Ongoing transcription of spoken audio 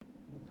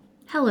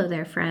Hello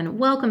there, friend.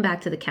 Welcome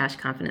back to the Cash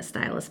Confident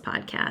Stylist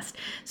podcast.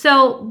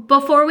 So,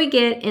 before we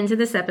get into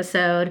this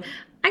episode,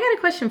 I got a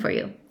question for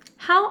you.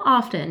 How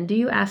often do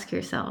you ask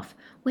yourself,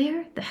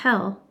 where the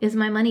hell is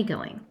my money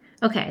going?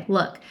 Okay,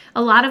 look,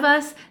 a lot of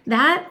us,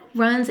 that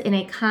runs in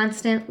a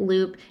constant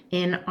loop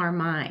in our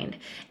mind.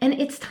 And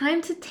it's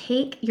time to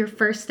take your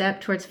first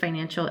step towards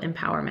financial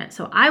empowerment.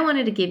 So I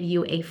wanted to give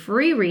you a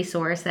free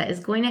resource that is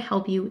going to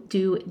help you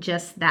do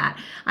just that.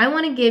 I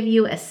want to give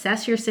you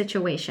Assess Your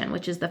Situation,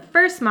 which is the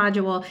first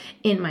module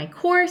in my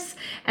course,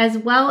 as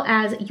well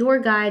as your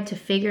guide to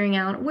figuring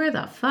out where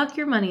the fuck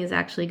your money is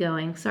actually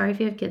going. Sorry if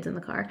you have kids in the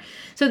car.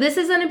 So this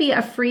is going to be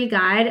a free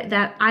guide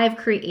that I've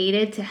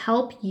created to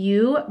help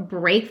you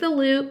break the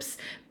loops,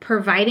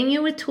 providing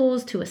you with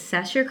tools to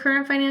assess your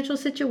current financial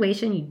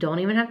situation. You don't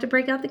even have to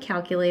break out the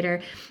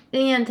calculator,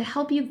 and to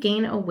help you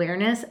gain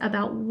awareness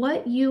about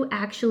what you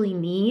actually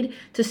need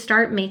to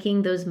start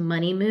making those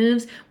money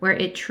moves where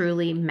it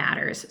truly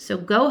matters. So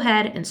go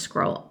ahead and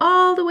scroll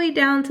all the way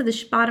down to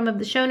the bottom of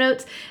the show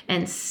notes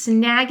and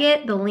snag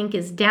it. The link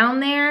is down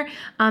there,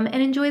 and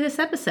enjoy this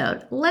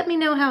episode. Let me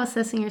know how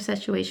assessing your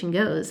situation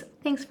goes.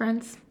 Thanks,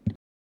 friends.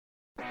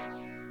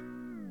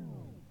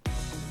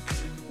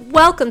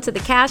 Welcome to the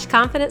Cash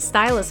Confident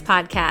Stylist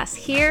podcast.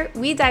 Here,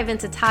 we dive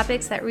into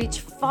topics that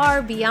reach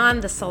far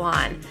beyond the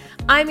salon.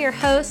 I'm your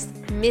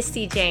host,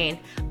 Misty Jane.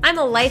 I'm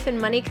a life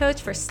and money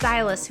coach for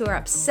stylists who are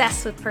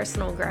obsessed with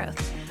personal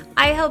growth.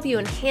 I help you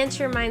enhance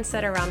your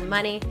mindset around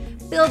money,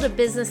 build a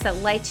business that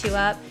lights you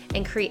up,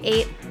 and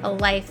create a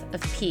life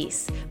of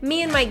peace.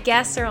 Me and my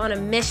guests are on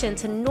a mission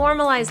to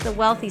normalize the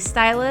wealthy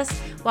stylist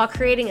while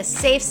creating a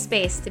safe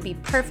space to be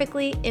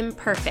perfectly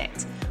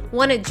imperfect.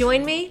 Want to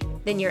join me?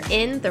 Then you're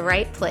in the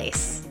right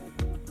place.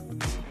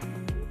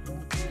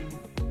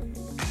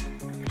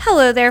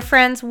 Hello there,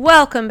 friends.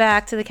 Welcome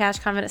back to the Cash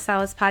Confident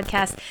Stylist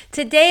podcast.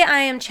 Today, I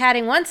am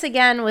chatting once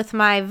again with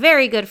my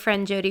very good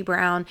friend, Jodie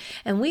Brown,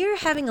 and we are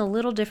having a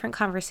little different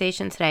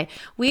conversation today.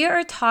 We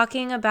are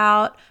talking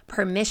about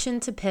permission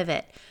to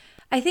pivot.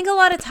 I think a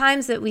lot of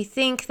times that we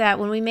think that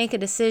when we make a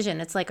decision,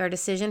 it's like our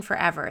decision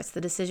forever. It's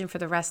the decision for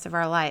the rest of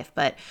our life.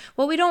 But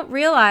what we don't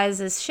realize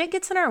is shit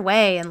gets in our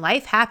way and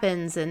life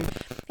happens. And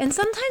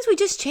sometimes we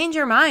just change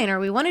our mind, or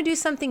we want to do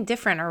something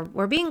different, or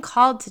we're being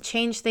called to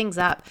change things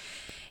up.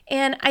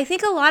 And I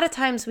think a lot of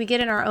times we get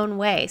in our own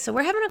way. So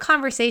we're having a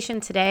conversation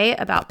today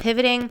about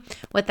pivoting,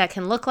 what that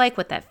can look like,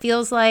 what that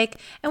feels like,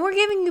 and we're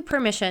giving you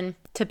permission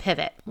to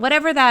pivot,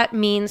 whatever that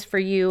means for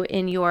you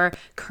in your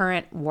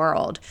current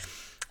world.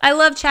 I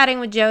love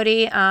chatting with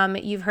Jodie.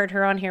 You've heard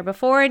her on here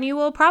before, and you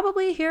will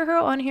probably hear her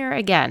on here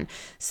again.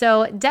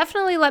 So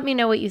definitely let me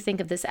know what you think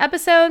of this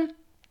episode.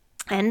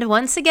 And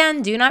once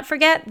again, do not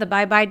forget the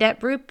Bye Bye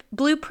Debt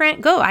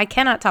Blueprint. I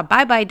cannot talk.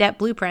 Bye Bye Debt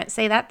Blueprint.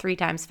 Say that 3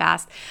 times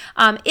fast.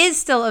 Is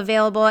still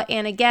available.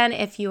 And again,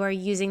 if you are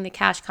using the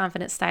Cash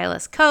Confident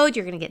Stylist code,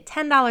 you're going to get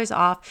 $10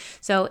 off.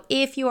 So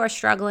if you are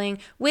struggling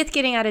with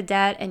getting out of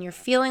debt and you're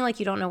feeling like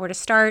you don't know where to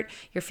start,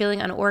 you're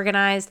feeling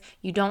unorganized,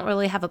 you don't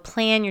really have a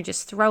plan, you're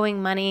just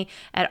throwing money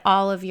at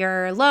all of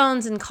your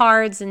loans and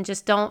cards and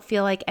just don't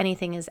feel like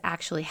anything is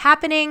actually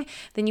happening,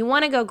 then you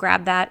want to go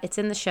grab that. It's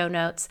in the show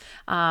notes.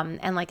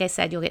 And like I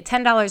said, you'll get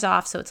 $10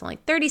 off, so it's only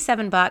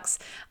 $37.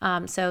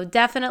 So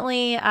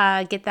definitely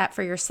get that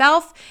for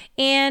yourself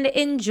and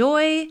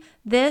enjoy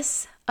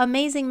this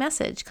amazing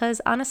message,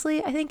 because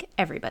honestly, I think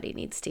everybody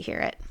needs to hear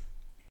it.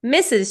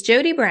 Mrs.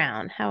 Jodie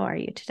Brown, how are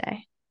you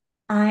today?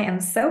 I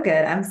am so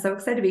good. I'm so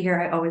excited to be here.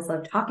 I always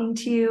love talking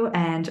to you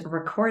and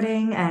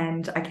recording,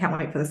 and I can't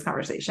wait for this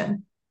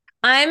conversation.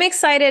 I'm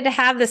excited to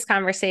have this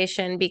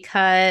conversation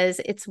because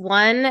it's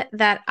one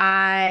that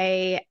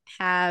I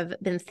have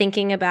been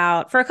thinking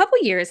about for a couple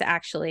years,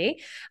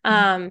 actually,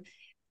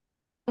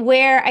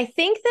 where I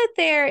think that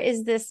there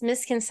is this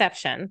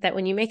misconception that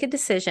when you make a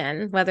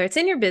decision, whether it's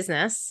in your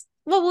business,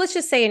 well, let's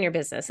just say in your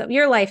business,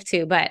 your life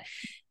too, but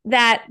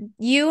that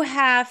you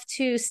have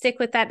to stick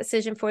with that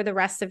decision for the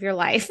rest of your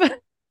life.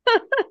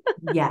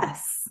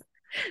 Yes.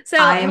 So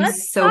I am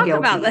let's so talk guilty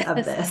about of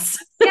this. this.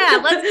 Yeah,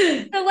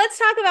 let's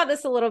talk about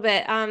this a little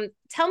bit.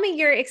 Tell me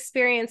your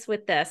experience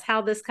with this,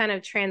 how this kind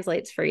of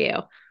translates for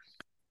you.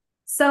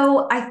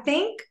 So I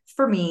think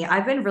for me,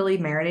 I've been really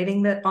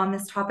marinating on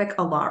this topic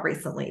a lot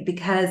recently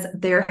because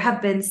there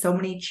have been so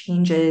many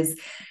changes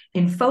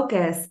in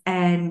focus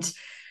and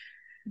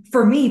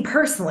for me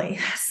personally.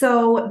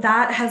 So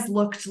that has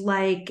looked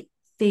like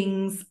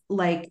things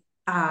like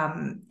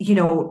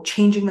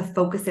changing the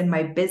focus in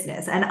my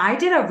business. And I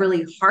did a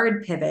really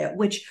hard pivot,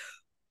 which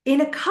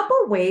in a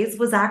couple ways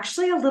was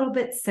actually a little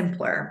bit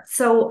simpler.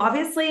 So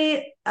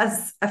obviously,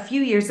 as a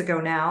few years ago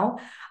now,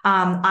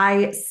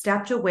 I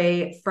stepped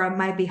away from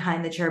my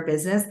behind the chair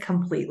business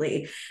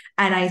completely.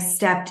 And I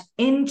stepped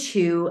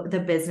into the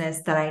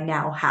business that I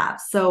now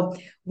have. So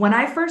when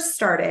I first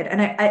started,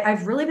 and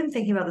I've really been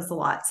thinking about this a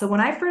lot. So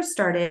when I first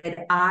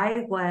started,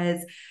 I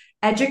was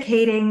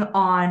educating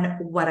on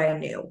what I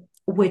knew,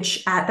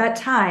 which at that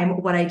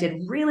time, what I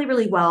did really,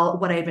 really well,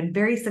 what I've been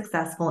very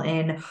successful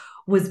in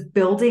was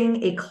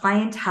building a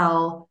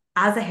clientele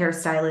as a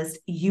hairstylist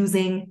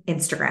using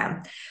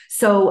Instagram.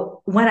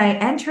 So when I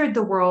entered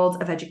the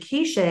world of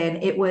education,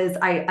 it was,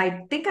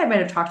 I think I might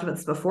have talked about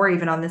this before,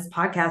 even on this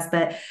podcast,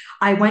 but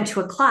I went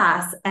to a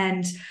class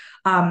and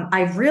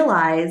I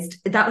realized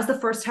that was the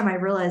first time I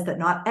realized that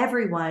not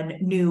everyone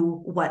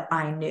knew what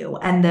I knew.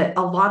 And that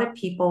a lot of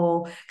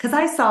people, because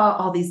I saw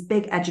all these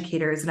big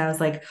educators and I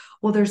was like,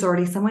 well, there's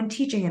already someone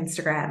teaching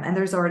Instagram and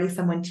there's already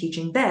someone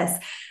teaching this.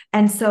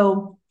 And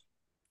so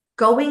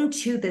going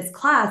to this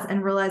class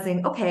and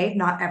realizing, okay,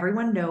 not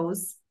everyone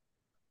knows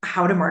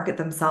how to market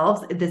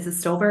themselves. This is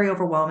still very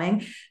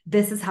overwhelming.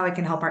 This is how I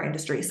can help our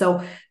industry.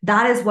 So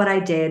that is what I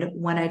did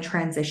when I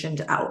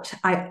transitioned out.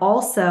 I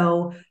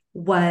also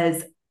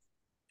was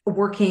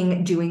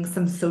working doing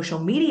some social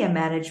media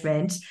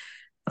management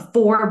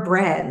for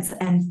brands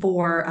and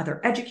for other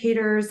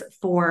educators,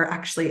 for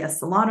actually a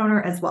salon owner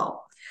as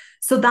well.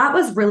 So that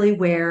was really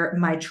where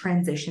my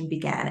transition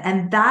began.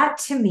 And that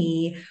to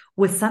me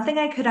was something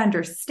I could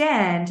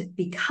understand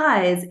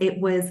because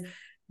it was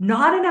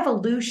not an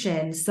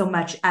evolution so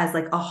much as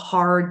like a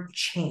hard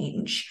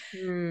change.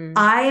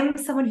 I am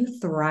someone who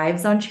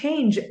thrives on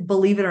change,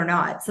 believe it or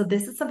not. So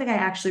this is something I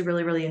actually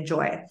really, really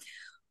enjoy.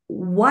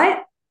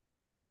 What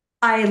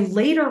I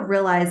later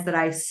realized that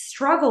I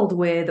struggled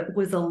with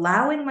was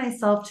allowing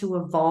myself to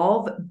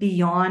evolve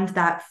beyond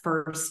that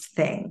first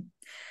thing.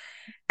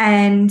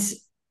 And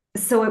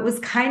so it was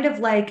kind of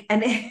like,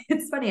 and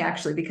it's funny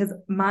actually, because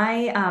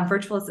my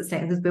virtual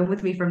assistant, who's been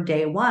with me from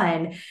day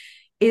one,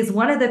 is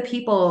one of the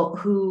people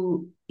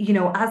who, you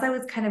know, as I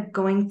was kind of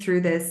going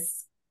through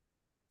this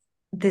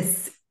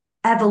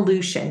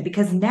evolution,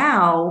 because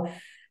now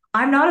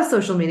I'm not a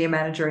social media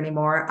manager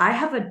anymore. I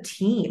have a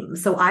team.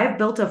 So I've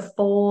built a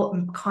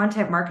full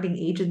content marketing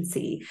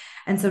agency.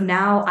 And so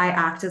now I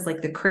act as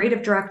like the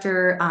creative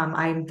director.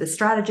 I'm the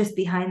strategist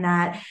behind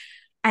that.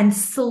 And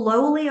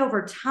slowly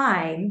over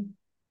time,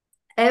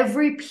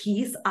 every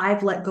piece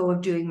I've let go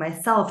of doing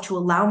myself to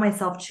allow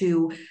myself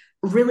to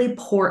really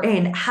pour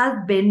in has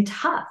been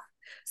tough.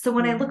 So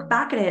when I look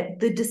back at it,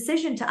 the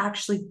decision to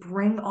actually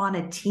bring on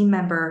a team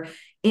member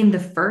in the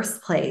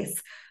first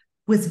place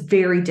was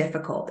very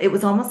difficult. It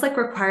was almost like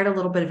required a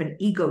little bit of an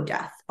ego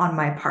death on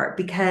my part,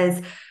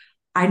 because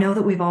I know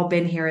that we've all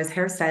been here as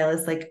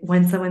hairstylists. Like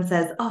when someone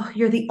says, oh,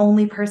 you're the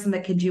only person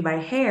that can do my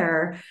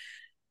hair,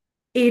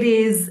 it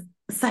is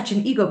such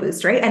an ego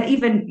boost, right? And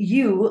even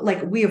you,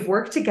 like we have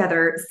worked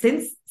together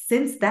since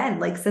then,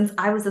 like since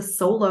I was a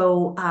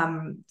solo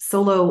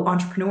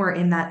entrepreneur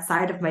in that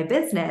side of my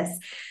business.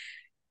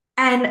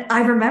 And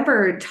I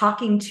remember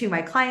talking to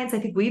my clients. I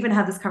think we even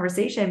had this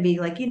conversation being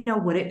like, you know,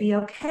 would it be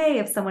okay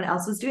if someone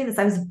else was doing this?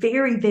 I was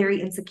very,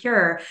 very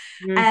insecure.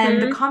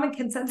 And the common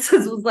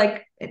consensus was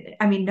like,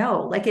 I mean,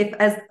 no, like if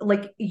as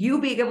like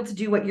you being able to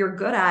do what you're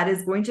good at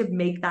is going to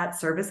make that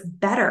service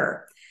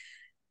better.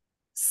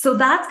 So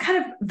that's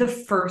kind of the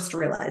first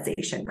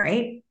realization,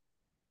 right?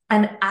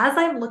 And as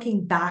I'm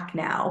looking back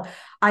now,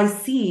 I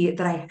see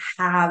that I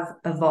have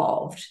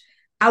evolved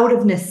out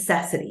of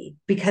necessity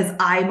because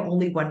I'm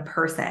only one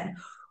person.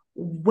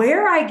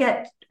 Where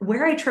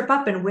I trip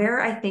up and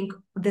where I think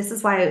this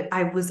is why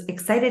I was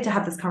excited to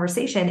have this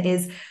conversation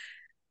is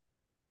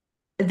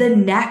the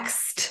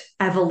next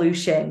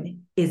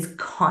evolution is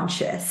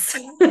conscious.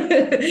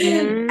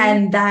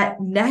 And that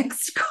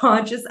next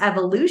conscious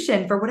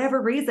evolution, for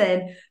whatever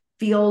reason,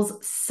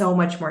 feels so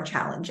much more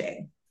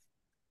challenging.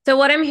 So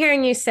what I'm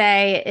hearing you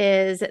say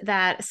is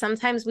that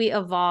sometimes we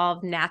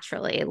evolve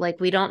naturally.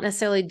 Like we don't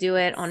necessarily do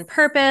it on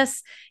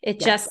purpose. It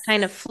just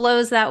kind of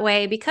flows that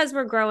way because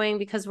we're growing,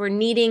 because we're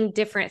needing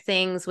different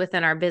things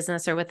within our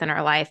business or within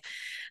our life.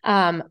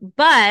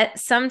 But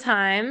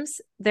sometimes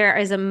there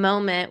is a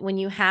moment when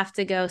you have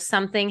to go,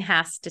 something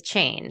has to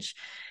change.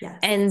 Yes.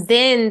 And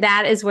then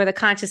that is where the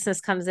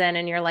consciousness comes in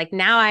and you're like,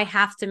 now I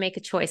have to make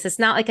a choice. It's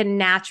not like a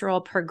natural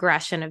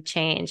progression of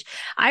change.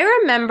 I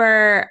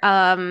remember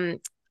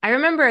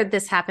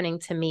this happening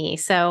to me.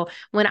 So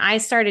when I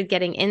started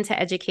getting into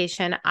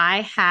education,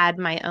 I had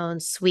my own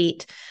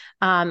suite,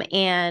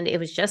 and it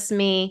was just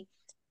me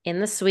in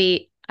the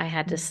suite. I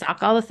had to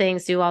stock all the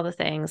things, do all the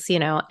things, you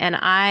know, and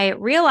I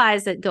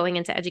realized that going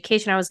into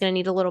education, I was going to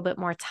need a little bit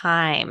more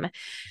time.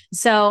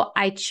 So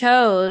I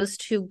chose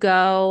to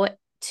go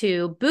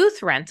to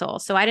booth rental.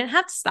 So I didn't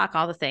have to stock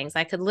all the things.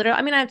 I could literally,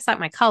 I mean, I'd stock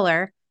my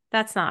color.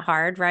 That's not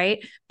hard,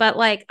 right? But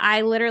like,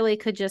 I literally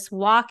could just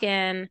walk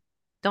in,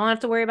 don't have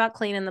to worry about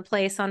cleaning the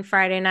place on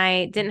Friday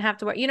night. Didn't have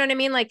to worry, you know what I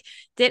mean? Like,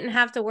 didn't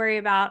have to worry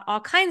about all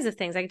kinds of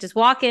things. I could just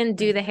walk in,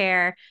 do the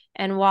hair,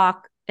 and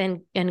walk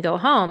and go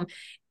home.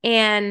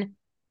 And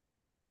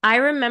I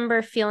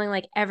remember feeling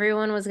like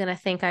everyone was going to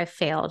think I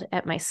failed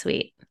at my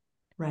suite.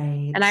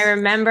 Right. And I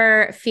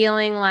remember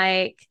feeling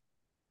like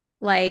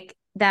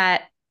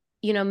that,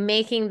 you know,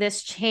 making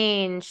this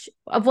change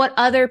of what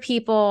other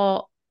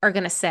people are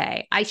going to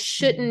say. I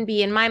shouldn't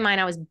be, in my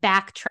mind, I was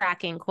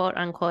backtracking, quote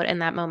unquote, in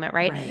that moment,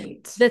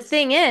 right? The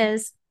thing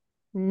is,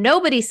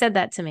 nobody said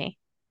that to me.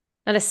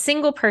 Not a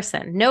single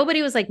person.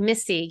 Nobody was like,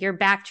 Misty, you're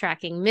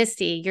backtracking.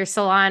 Misty, your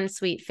salon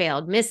suite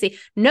failed. Misty,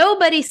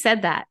 nobody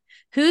said that.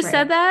 Who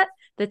said that?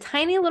 the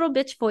tiny little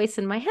bitch voice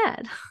in my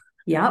head.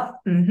 Yep.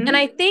 And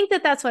I think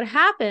that that's what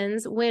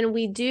happens when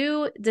we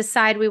do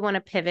decide we want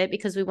to pivot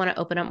because we want to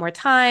open up more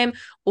time,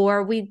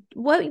 or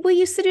what we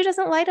used to do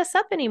doesn't light us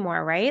up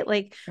anymore, right?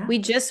 Like Yeah. we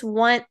just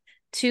want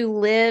to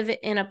live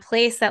in a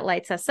place that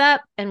lights us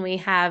up and we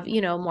have,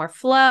 more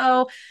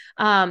flow.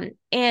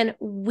 And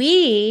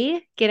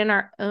we get in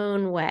our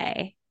own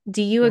way.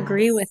 Do you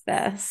agree Yes. with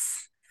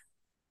this?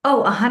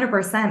 Oh,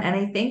 100%. And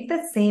I think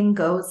the same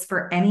goes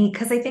for any,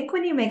 because I think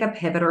when you make a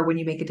pivot or when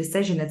you make a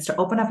decision, it's to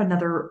open up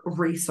another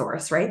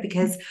resource, right?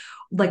 Because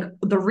like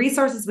the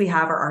resources we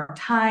have are our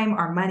time,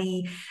 our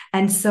money.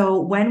 And so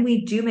when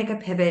we do make a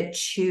pivot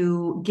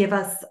to give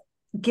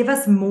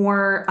us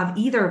more of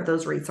either of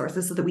those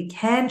resources so that we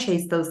can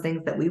chase those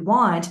things that we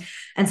want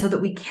and so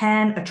that we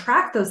can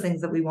attract those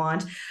things that we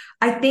want,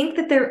 I think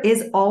that there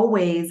is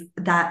always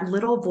that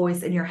little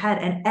voice in your head,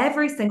 and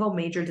every single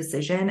major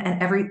decision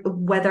and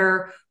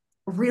whether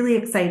really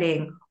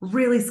exciting,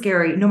 really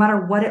scary, no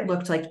matter what it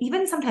looked like,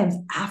 even sometimes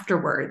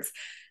afterwards,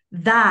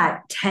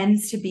 that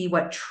tends to be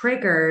what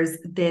triggers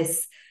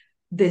this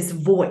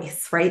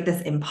voice, right?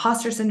 This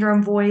imposter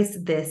syndrome voice,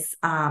 this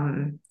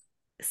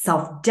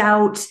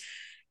self-doubt,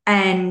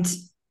 and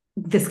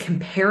this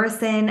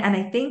comparison. And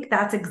I think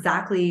that's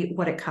exactly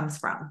what it comes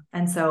from.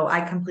 And so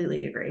I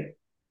completely agree.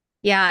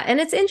 Yeah. And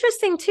it's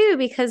interesting too,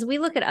 because we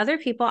look at other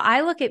people.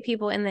 I look at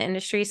people in the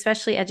industry,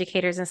 especially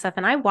educators and stuff,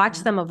 and I watch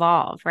Yeah. them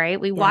evolve, right?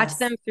 We watch Yes.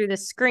 them through the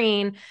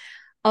screen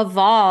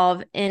evolve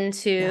Yeah.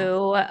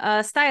 into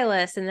a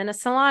stylist and then a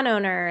salon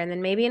owner and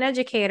then maybe an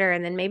educator.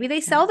 And then maybe they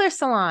Yeah. sell their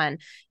salon,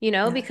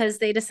 Yeah. because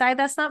they decide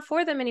that's not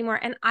for them anymore.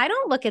 And I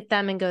don't look at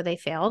them and go, they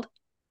failed.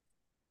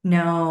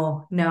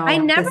 No, I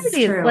no, never this is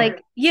do. true.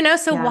 Like,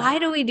 so Yeah. why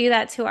do we do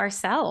that to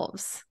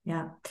ourselves?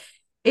 Yeah.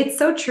 It's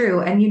so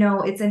true. And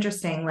it's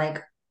interesting,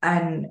 like,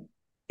 and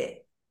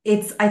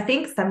it's I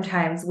think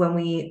sometimes when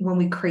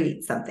we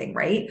create something,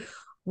 right,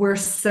 we're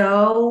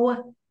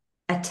so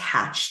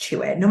attached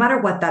to it, no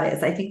matter what that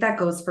is. I think that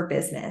goes for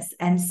business.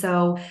 And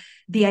so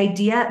the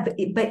idea,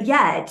 but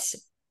yet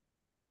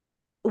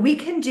we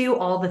can do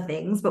all the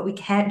things, but we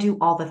can't do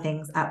all the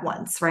things at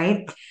once,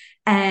 right?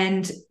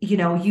 And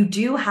you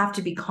do have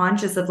to be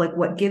conscious of like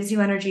what gives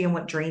you energy and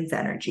what drains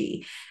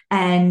energy,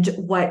 and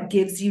what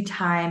gives you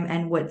time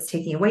and what's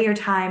taking away your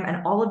time,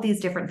 and all of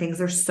these different things.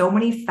 There's so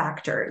many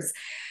factors.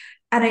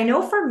 And I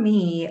know for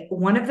me,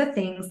 one of the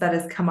things that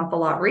has come up a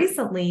lot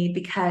recently,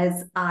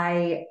 because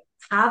I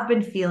have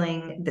been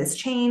feeling this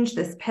change,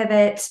 this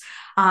pivot.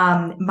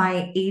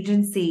 My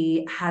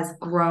agency has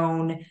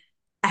grown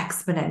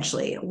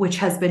exponentially, which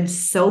has been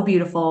so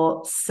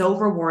beautiful, so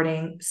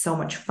rewarding, so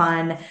much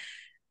fun,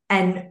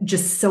 and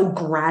just so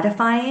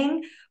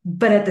gratifying.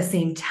 But at the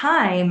same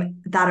time,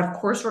 that of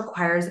course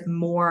requires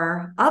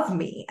more of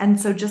me. And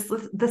so, just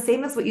the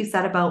same as what you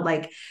said about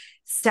like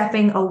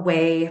stepping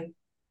away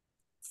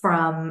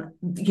from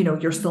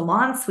your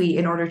salon suite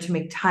in order to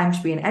make time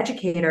to be an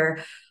educator,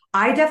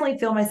 I definitely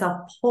feel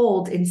myself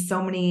pulled in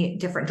so many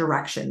different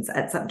directions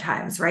at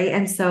sometimes, right?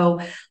 And so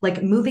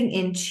like moving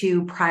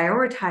into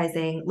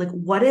prioritizing like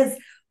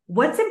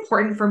what's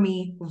important for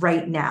me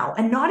right now,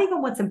 and not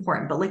even what's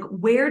important, but like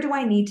where do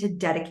I need to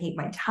dedicate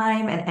my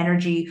time and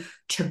energy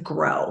to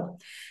grow.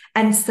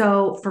 And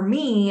so for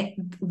me,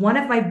 one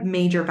of my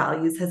major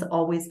values has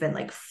always been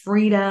like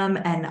freedom,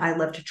 and I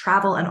love to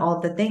travel and all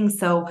of the things.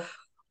 So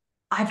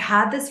I've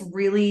had this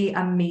really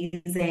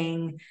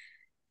amazing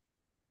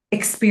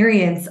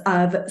experience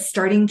of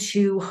starting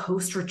to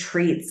host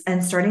retreats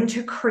and starting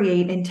to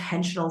create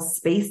intentional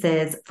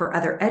spaces for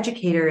other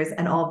educators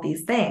and all of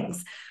these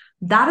things.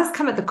 That has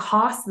come at the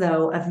cost,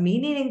 though, of me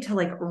needing to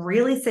like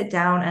really sit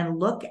down and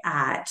look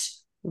at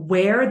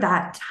where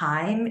that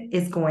time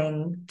is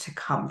going to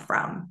come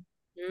from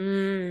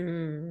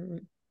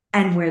Mm.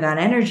 and where that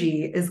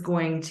energy is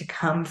going to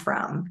come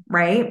from,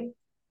 right?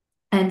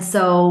 And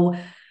so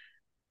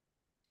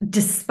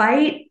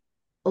despite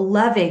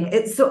loving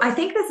it, so I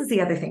think this is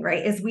the other thing,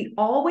 right, is we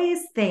always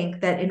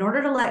think that in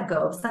order to let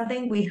go of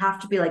something we have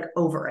to be like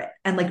over it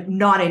and like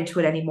not into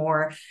it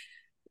anymore.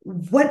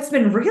 What's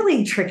been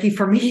really tricky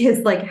for me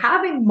is like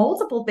having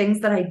multiple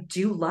things that I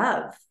do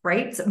love,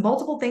 right? So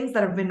multiple things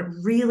that have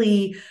been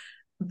really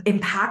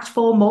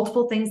impactful,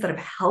 multiple things that have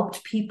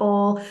helped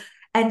people.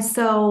 And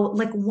so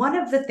like one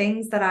of the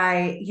things that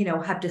I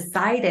have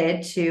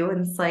decided to,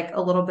 and it's like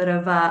a little bit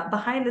of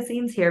behind the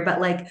scenes here, but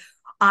like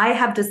I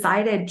have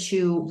decided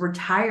to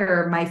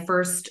retire my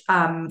first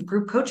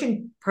group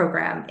coaching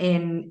program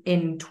in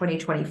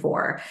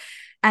 2024.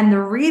 And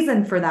the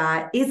reason for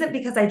that isn't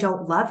because I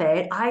don't love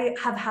it. I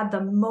have had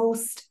the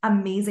most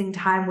amazing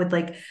time with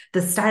like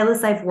the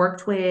stylists I've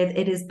worked with.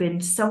 It has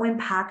been so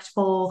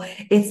impactful.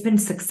 It's been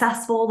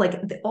successful, like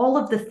all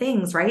of the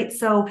things, right?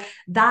 So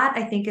that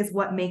I think is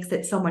what makes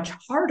it so much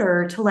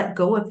harder to let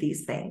go of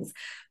these things.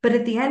 But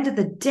at the end of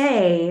the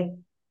day,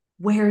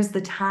 where's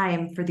the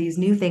time for these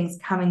new things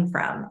coming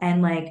from?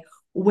 And like,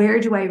 where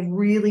do I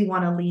really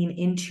want to lean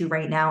into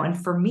right now? And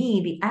for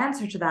me, the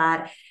answer to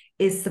that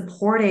is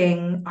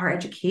supporting our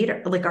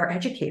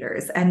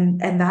educators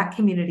and that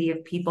community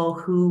of people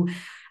who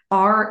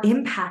are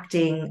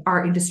impacting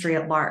our industry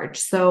at large.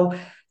 So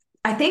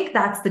I think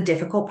that's the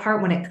difficult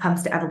part when it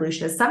comes to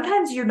evolution is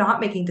sometimes you're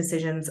not making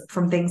decisions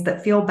from things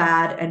that feel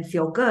bad and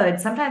feel good.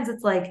 Sometimes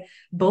it's like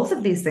both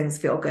of these things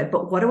feel good,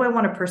 but what do I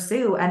want to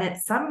pursue? And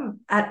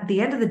at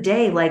the end of the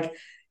day, like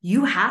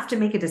you have to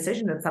make a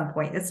decision at some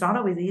point. It's not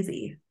always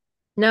easy.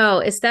 No,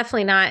 it's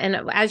definitely not.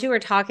 And as you were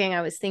talking,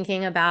 I was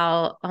thinking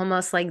about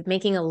almost like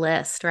making a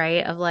list,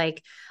 right? Of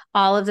like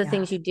all of the Yeah.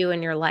 things you do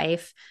in your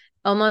life,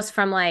 almost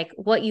from like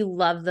what you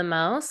love the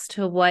most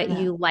to what Yeah.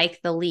 you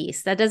like the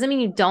least. That doesn't mean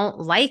you don't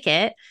like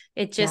it.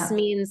 It just Yeah.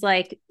 means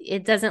like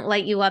it doesn't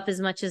light you up as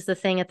much as the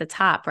thing at the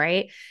top,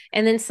 right?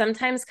 And then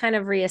sometimes kind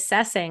of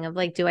reassessing of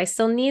like, do I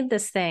still need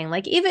this thing?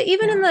 Like even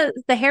in Yeah.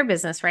 the hair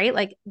business, right?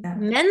 Like Yeah.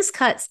 men's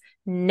cuts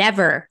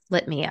never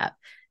lit me up.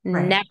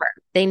 Right. Never.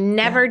 They Yeah.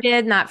 never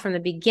did, not from the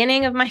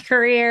beginning of my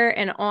career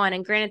and on.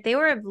 And granted, they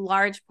were a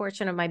large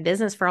portion of my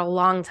business for a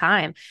long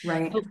time.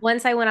 Right. But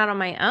once I went out on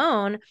my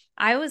own,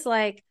 I was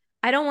like,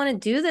 I don't want to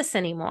do this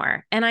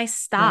anymore. And I Right.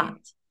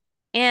 stopped.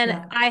 And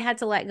Yeah. I had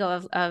to let go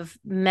of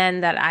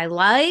men that I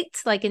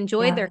liked, like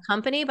enjoyed their Yeah.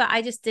 company, but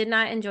I just did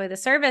not enjoy the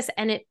service.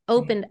 And it Right.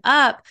 opened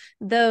up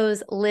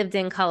those lived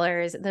in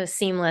colors, those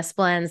seamless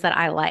blends that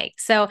I liked.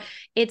 So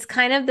it's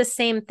kind of the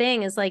same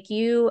thing as like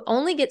you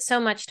only get so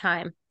much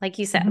time, like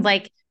you said, Mhm.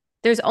 like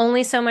there's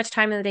only so much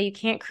time in the day. You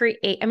can't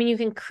create, I mean, you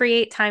can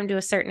create time to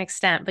a certain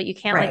extent, but you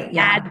can't like Right.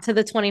 add Yeah. to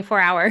the 24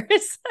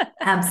 hours.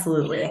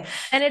 Absolutely.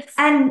 And it's,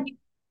 And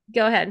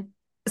go ahead.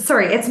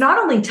 sorry, it's not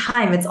only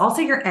time, it's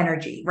also your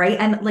energy, right?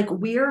 And like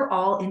we're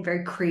all in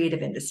very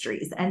creative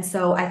industries. And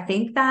so I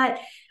think that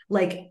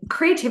like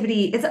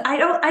creativity is I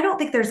don't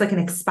think there's like an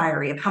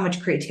expiry of how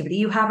much creativity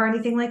you have or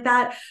anything like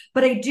that,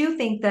 but I do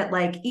think that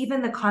like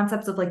even the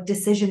concepts of like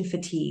decision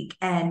fatigue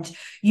and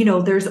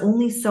there's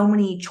only so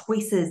many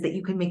choices that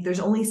you can make. There's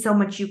only so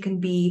much you can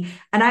be,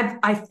 and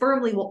I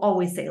firmly will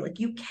always say like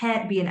you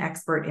can't be an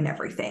expert in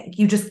everything.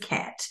 You just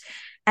can't.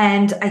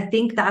 And I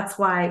think that's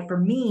why, for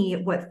me,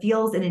 what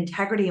feels an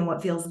integrity and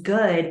what feels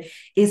good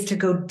is to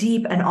go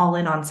deep and all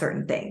in on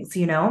certain things,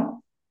 you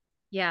know?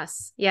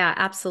 Yes. Yeah,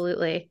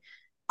 absolutely.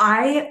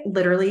 I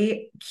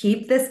literally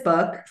keep this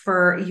book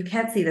for, you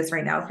can't see this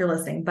right now if you're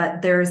listening,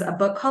 but there's a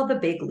book called The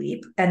Big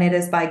Leap, and it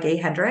is by Gay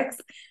Hendricks.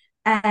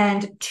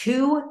 And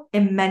two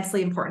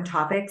immensely important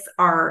topics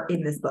are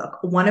in this book.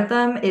 One of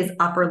them is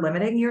upper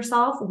limiting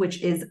yourself,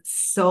 which is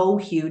so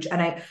huge.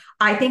 And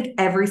I think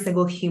every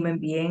single human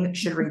being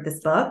should read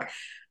this book.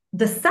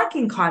 The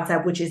second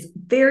concept, which is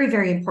very,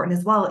 very important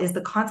as well, is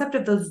the concept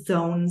of those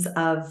zones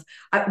of,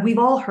 we've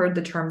all heard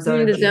the term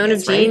zone of The zone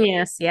of genius, right?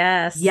 genius.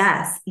 Yes.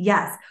 Yes,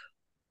 yes.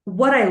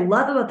 What I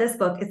love about this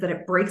book is that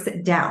it breaks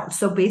it down.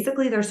 So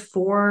basically there's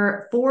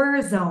four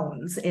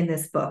zones in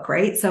this book,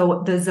 right?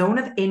 So the zone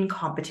of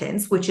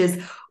incompetence, which is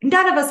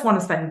none of us want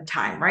to spend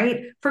time,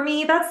 right? For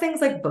me, that's things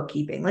like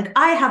bookkeeping. Like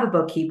I have a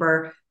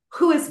bookkeeper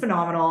who is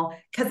phenomenal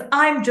because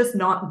I'm just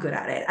not good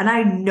at it. And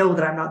I know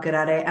that I'm not good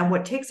at it. And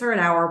what takes her an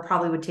hour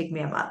probably would take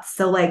me a month.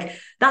 So like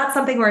that's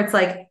something where it's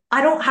like,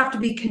 I don't have to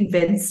be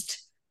convinced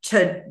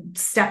to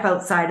step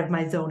outside of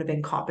my zone of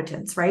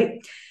incompetence, right?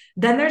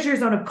 Then there's your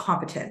zone of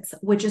competence,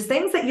 which is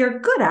things that you're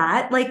good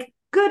at, like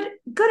good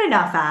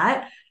enough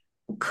at,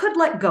 could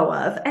let go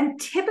of. And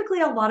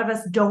typically a lot of us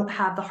don't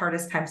have the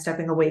hardest time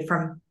stepping away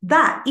from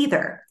that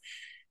either.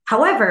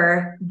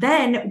 However,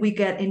 then we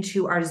get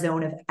into our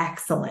zone of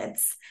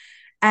excellence.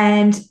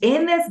 And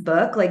in this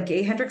book, like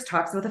Gay Hendricks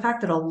talks about the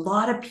fact that a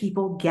lot of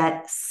people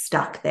get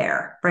stuck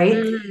there, right?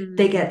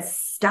 They Mm. get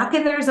stuck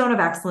in their zone of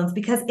excellence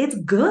because it's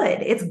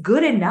good. It's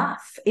good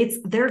enough.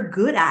 They're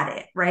good at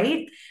it,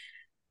 right?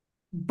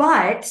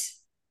 But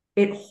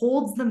it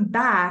holds them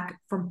back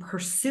from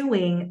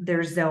pursuing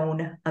their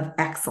zone of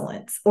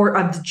excellence or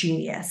of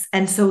genius.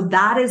 And so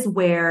that is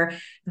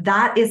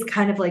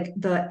kind of like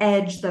the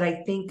edge that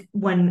I think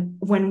when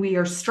we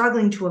are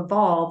struggling to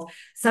evolve,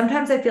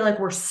 sometimes I feel like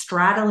we're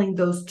straddling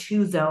those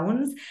two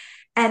zones,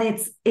 and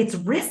it's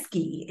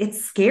risky,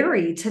 it's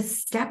scary to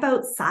step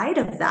outside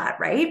of that,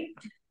 right?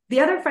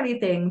 The other funny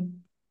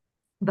thing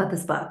about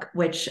this book,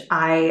 which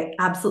I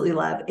absolutely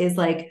love, is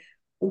like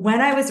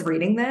when I was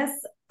reading this,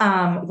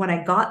 when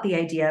I got the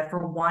idea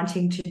for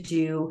wanting to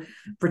do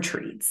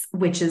retreats,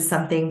 which is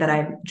something that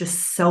I'm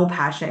just so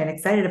passionate and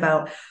excited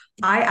about,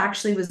 I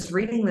actually was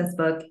reading this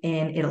book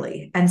in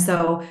Italy. And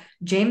so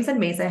James and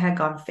Mesa had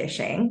gone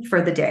fishing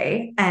for the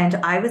day, and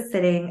I was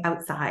sitting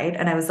outside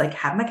and I was like,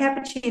 have my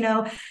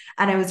cappuccino,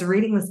 and I was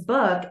reading this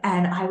book,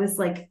 and I was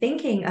like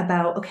thinking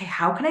about, okay,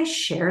 how can I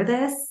share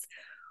this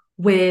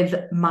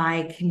with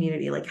my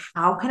community? Like,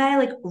 how can I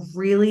like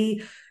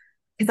really,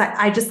 because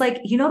I just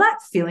like, that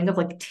feeling of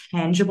like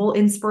tangible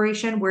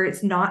inspiration where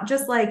it's not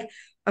just like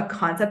a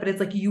concept, but it's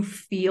like you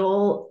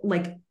feel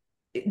like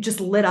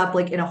just lit up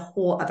like in a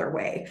whole other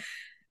way.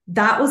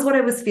 That was what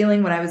I was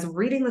feeling when I was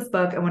reading this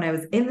book and when I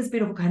was in this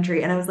beautiful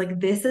country. And I was like,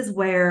 this is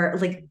where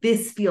like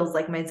this feels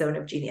like my zone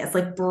of genius,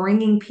 like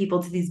bringing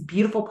people to these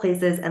beautiful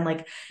places and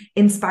like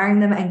inspiring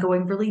them and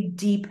going really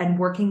deep and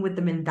working with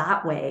them in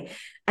that way.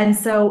 And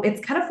so it's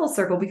kind of full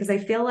circle because I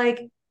feel like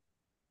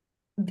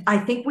I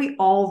think we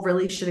all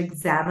really should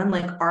examine,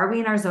 like, are we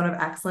in our zone of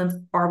excellence?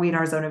 Are we in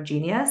our zone of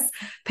genius?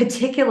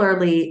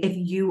 Particularly if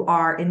you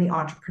are in the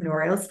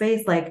entrepreneurial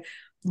space, like,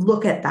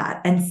 look at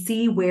that and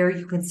see where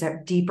you can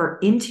step deeper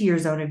into your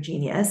zone of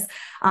genius.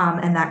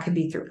 And that can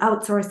be through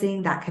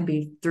outsourcing, that can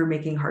be through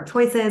making hard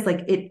choices.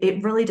 Like,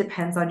 it really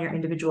depends on your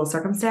individual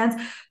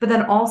circumstance. But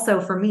then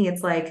also for me,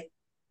 it's like,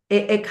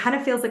 it kind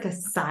of feels like a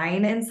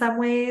sign in some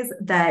ways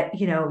that,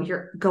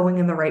 you're going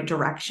in the right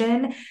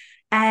direction.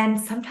 And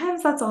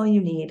sometimes that's all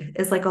you need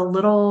is like a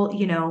little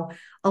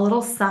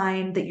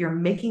sign that you're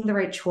making the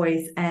right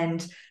choice.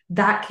 And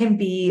that can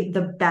be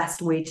the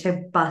best way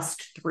to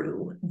bust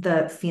through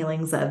the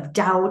feelings of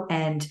doubt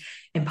and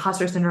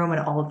imposter syndrome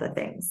and all of the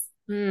things.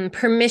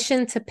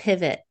 Permission to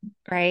pivot,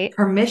 right?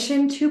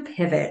 Permission to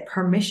pivot,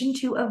 permission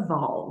to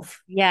evolve.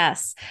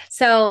 Yes.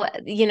 So,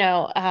 you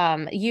know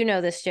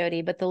this,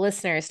 Jodie, but the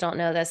listeners don't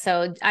know this.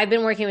 So I've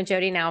been working with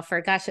Jodie now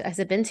for, gosh, has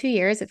it been 2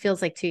 years? It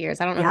feels like 2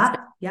 years. I don't know if it's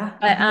been, Yeah, yeah, I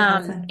but, think it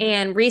has been.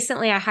 and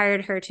recently I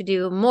hired her to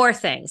do more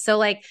things. So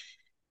like,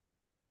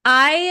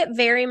 I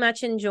very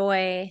much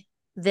enjoy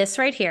this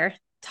right here,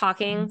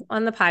 talking Mhm.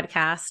 on the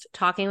podcast,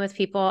 talking with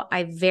people.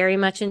 I very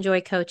much enjoy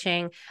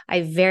coaching.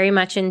 I very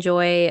much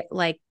enjoy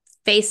like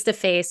face to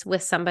face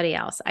with somebody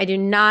else. I do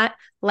not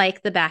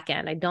like the back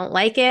end. I don't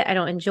like it. I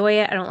don't enjoy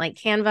it. I don't like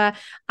Canva.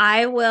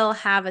 I will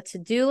have a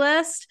to-do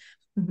list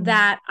Mhm.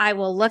 that I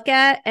will look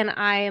at, and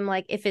I am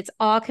like, if it's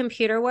all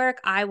computer work,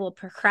 I will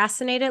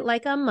procrastinate it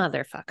like a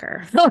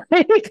motherfucker.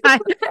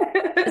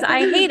 Because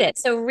I hate it.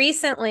 So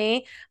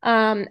recently,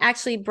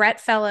 actually,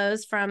 Brett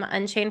Fellows from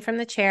Unchained from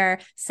the Chair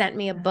sent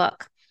me a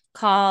book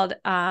called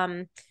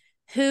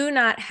Who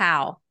Not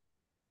How.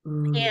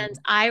 And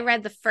Ooh, I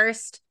read the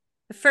first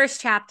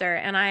chapter,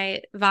 and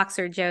I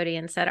Voxered Jodie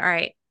and said, all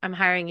right, I'm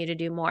hiring you to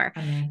do more.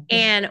 I'm in. Yeah.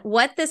 And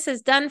what this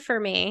has done for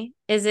me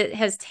is it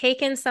has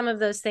taken some of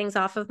those things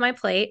off of my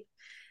plate.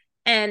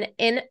 And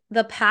in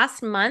the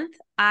past month,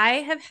 I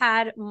have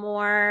had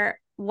more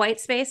white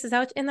space.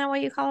 Isn't that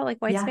what you call it? Like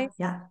white Yeah. space?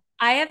 Yeah.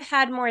 I have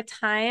had more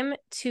time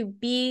to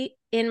be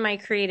in my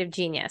creative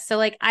genius. So,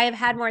 like, I have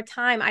had more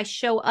time. I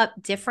show up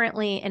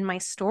differently in my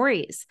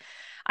stories.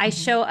 I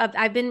show Mhm. up.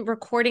 I've been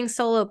recording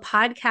solo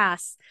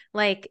podcasts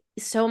like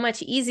so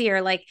much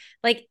easier. Like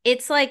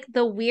it's like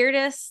the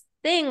weirdest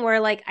thing where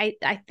like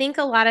I think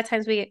a lot of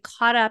times we get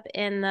caught up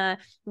in the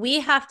we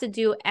have to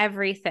do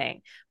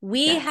everything.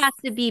 We Yes. have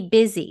to be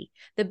busy.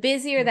 The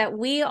busier Yeah. that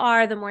we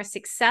are, the more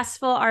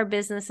successful our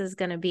business is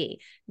going to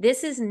be.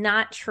 This is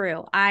not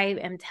true. I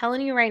am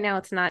telling you right now,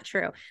 it's not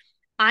true.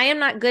 I am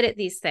not good at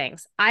these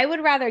things. I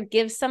would rather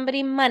give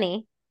somebody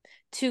money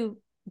to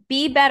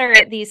be better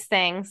at these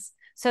things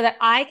so that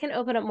I can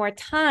open up more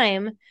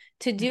time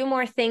to do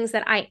more things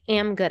that I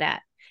am good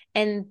at.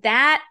 And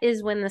that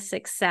is when the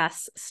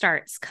success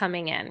starts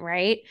coming in,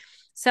 right?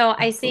 So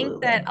I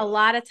think that Absolutely. a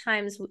lot of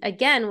times,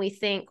 again, we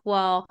think,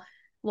 well,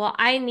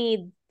 I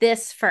need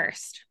this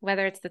first,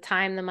 whether it's the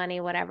time, the money,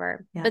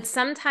 whatever. Yeah. But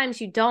sometimes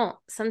you don't.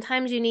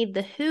 Sometimes you need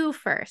the who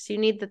first. You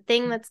need the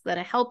thing that's going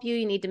to help you.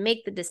 You need to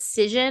make the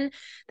decision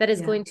that is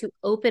Yeah. going to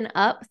open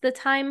up the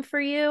time for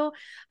you.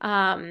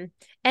 And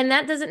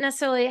that doesn't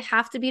necessarily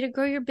have to be to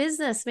grow your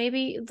business.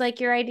 Maybe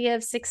like your idea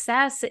of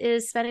success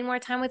is spending more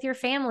time with your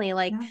family.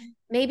 Like Yeah.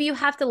 maybe you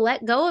have to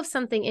let go of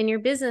something in your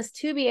business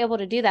to be able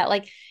to do that.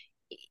 Like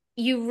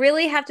you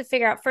really have to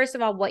figure out, first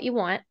of all, what you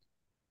want,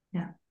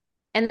 Yeah.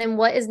 and then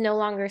what is no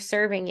longer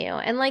serving you.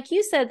 And like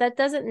you said, that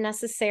doesn't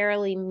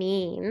necessarily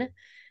mean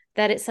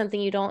that it's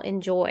something you don't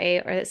enjoy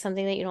or it's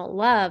something that you don't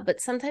love, but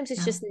sometimes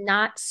it's Yeah. just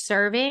not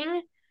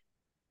serving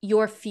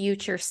your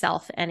future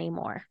self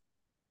anymore.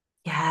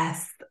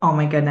 Yes. Oh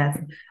my goodness.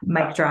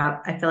 Mic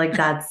drop. I feel like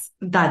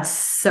that's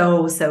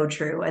so, so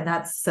true. And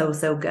that's so,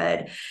 so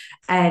good.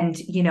 And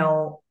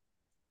it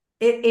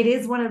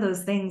is one of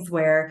those things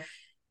where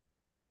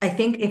I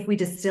think if we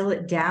distill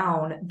it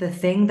down, the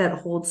thing that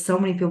holds so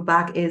many people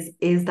back is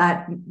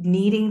that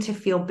needing to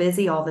feel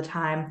busy all the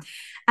time.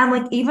 And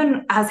like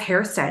even as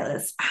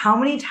hairstylists, how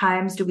many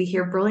times do we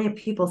hear brilliant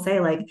people say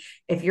like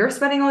if you're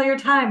spending all your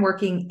time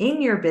working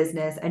in your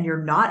business and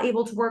you're not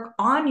able to work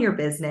on your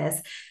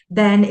business,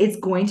 then it's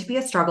going to be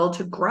a struggle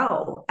to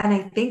grow. And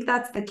I think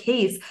that's the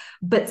case,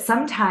 but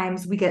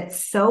sometimes we get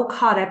so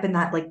caught up in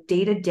that like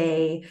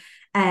day-to-day,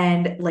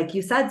 and like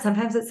you said,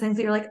 sometimes it's things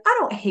that you're like, I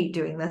don't hate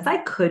doing this. I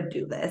could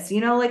do this,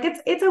 like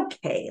it's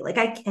okay. Like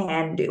I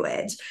can do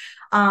it.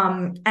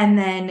 And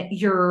then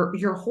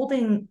you're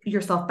holding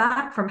yourself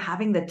back from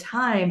having the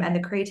time and the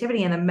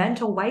creativity and the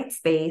mental white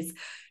space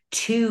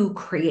to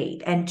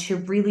create and to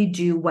really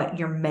do what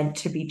you're meant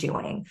to be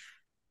doing.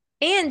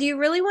 And do you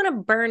really want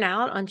to burn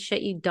out on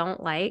shit you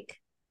don't like?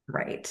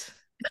 Right.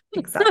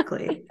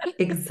 Exactly.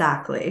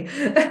 Exactly.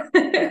 Like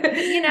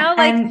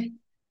And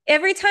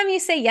every time you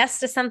say yes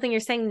to something, you're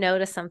saying no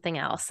to something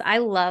else. I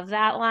love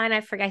that line.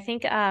 I forget. I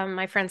think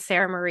my friend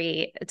Sarah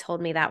Marie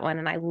told me that one,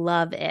 and I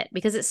love it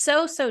because it's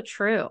so, so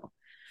true.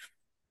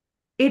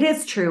 It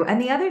is true.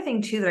 And the other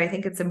thing too that I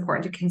think it's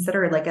important to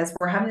consider, like as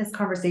we're having this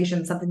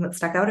conversation, something that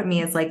stuck out at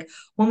me is like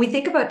when we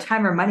think about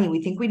time or money,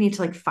 we think we need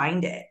to like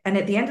find it. And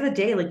at the end of the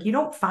day, like you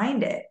don't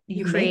find it, You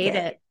you make create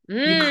it. it.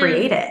 You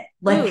create Mm. it.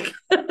 Like Ooh,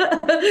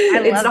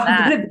 I it's love not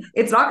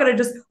that. gonna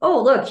just,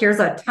 oh look, here's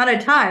a ton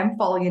of time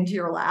falling into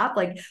your lap.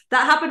 Like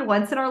that happened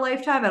once in our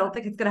lifetime. I don't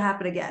think it's gonna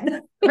happen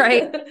again.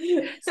 Right.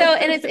 So,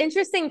 and it's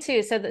interesting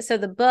too. So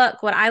the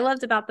book, what I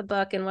loved about the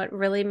book and what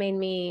really made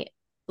me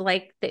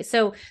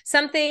so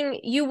something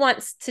you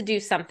want to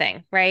do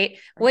something, right?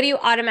 What do you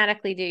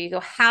automatically do? You go,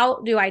 how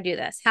do I do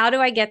this? How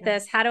do I get Yeah.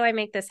 this? How do I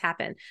make this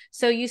happen?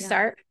 So you Yeah.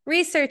 start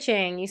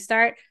researching, you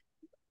start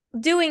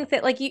doing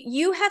that. Like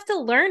you have to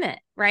learn it,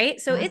 right?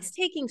 So Yeah. it's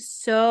taking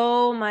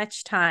so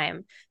much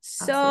time,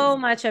 so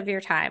Absolutely. much of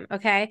your time.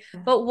 Okay. Yeah.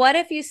 But what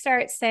if you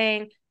start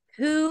saying,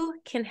 who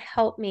can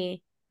help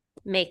me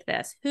make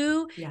this?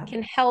 Who Yeah.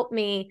 can help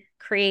me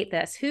create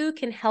this? Who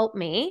can help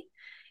me?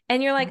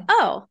 And you're like, Yeah.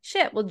 oh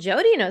shit, well,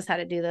 Jodie knows how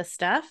to do this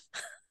stuff.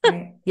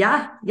 Right.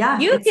 Yeah. Yeah.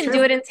 You It's can do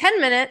true. it in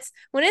 10 minutes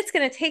when it's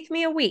going to take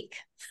me a week.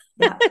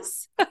 Yeah.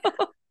 So,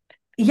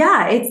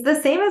 Yeah, it's the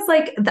same as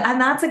like,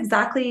 and that's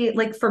exactly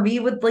like for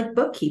me with like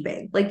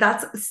bookkeeping. Like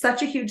that's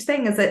such a huge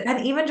thing, is it?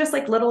 And even just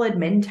like little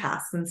admin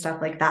tasks and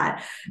stuff like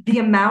that. The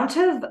amount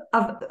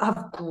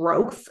of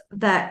growth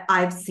that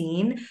I've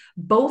seen,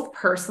 both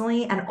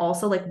personally and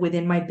also like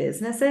within my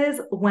businesses,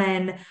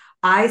 when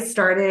I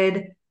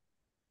started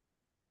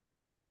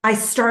I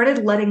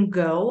started letting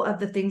go of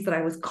the things that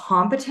I was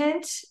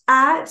competent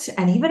at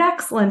and even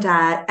excellent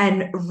at,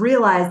 and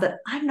realized that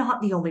I'm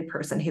not the only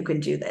person who can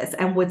do this.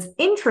 And what's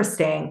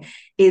interesting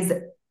is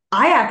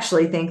I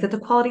actually think that the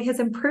quality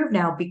has improved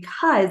now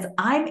because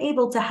I'm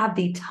able to have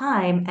the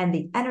time and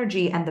the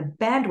energy and the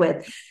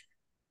bandwidth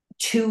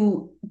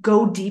to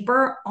go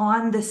deeper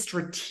on the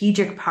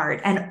strategic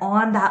part and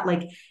on that,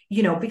 like,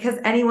 because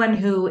anyone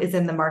who is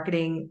in the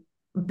marketing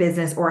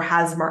business or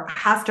has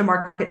to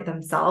market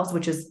themselves,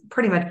 which is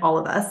pretty much all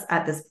of us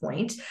at this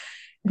point,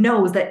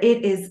 knows that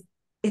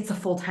it's a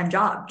full-time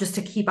job just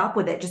to keep up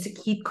with it, just to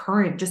keep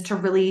current, just to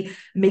really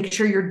make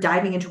sure you're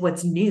diving into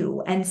what's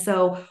new. And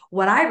so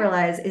what I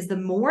realize is the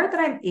more that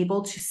I'm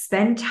able to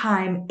spend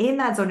time in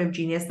that zone of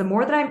genius, the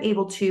more that I'm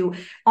able to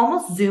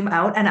almost zoom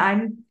out.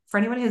 And for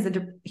anyone who's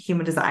into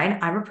human design,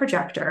 I'm a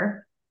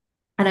projector.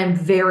 And I'm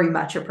very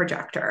much a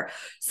projector.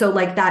 So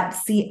like that,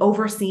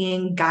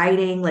 overseeing,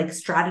 guiding, like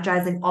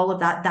strategizing, all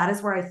of that, that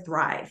is where I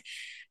thrive.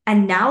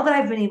 And now that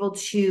I've been able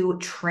to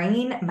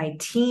train my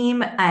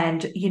team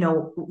and,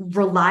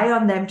 rely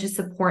on them to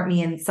support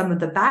me in some of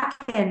the back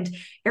end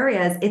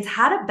areas, it's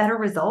had a better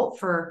result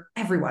for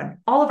everyone,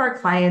 all of our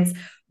clients,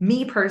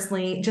 me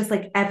personally, just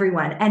like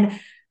everyone. And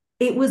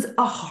it was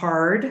a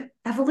hard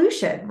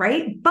evolution,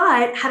 right?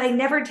 But had I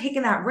never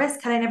taken that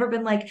risk, had I never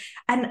been like,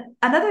 and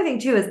another thing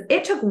too is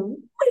it took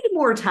way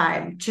more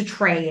time to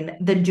train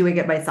than doing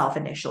it myself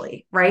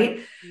initially,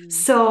 right? mm.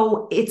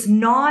 So it's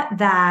not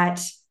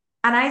that,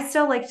 and I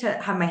still like to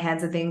have my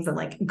hands in things and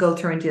like go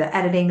through and do the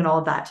editing and all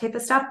of that type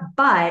of stuff.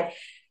 But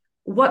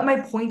what my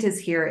point is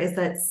here is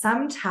that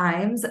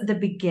sometimes the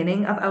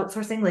beginning of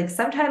outsourcing, like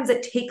sometimes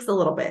it takes a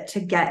little bit to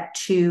get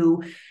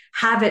to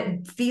have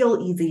it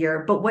feel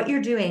easier. But what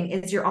you're doing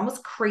is you're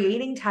almost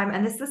creating time.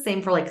 And this is the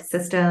same for like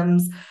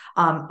systems,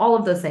 all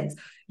of those things.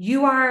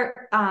 You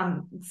are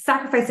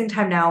sacrificing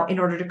time now in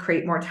order to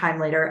create more time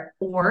later,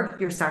 or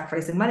you're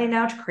sacrificing money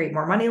now to create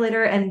more money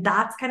later. And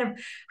that's kind of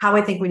how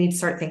I think we need to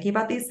start thinking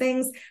about these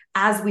things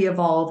as we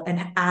evolve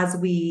and as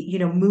we,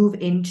 move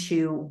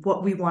into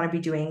what we want to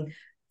be doing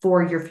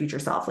for your future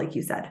self, like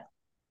you said.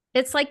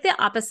 It's like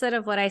the opposite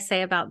of what I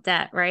say about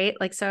debt, right?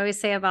 Like, so I always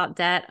say about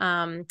debt,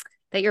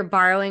 that you're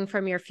borrowing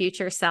from your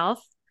future self.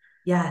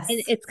 And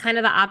Yes. it's kind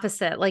of the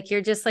opposite. Like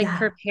you're just like Yeah.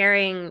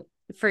 preparing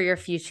for your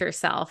future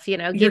self, You're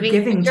giving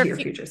giving to your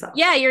future self.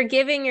 yeah, you're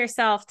giving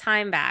yourself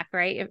time back,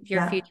 right? Your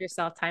Yeah. future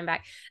self time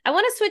back. I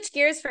want to switch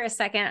gears for a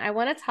second. I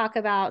want to talk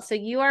about, so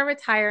you are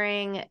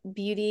retiring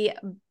Beauty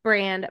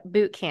Brand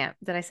Boot Camp.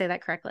 Did I say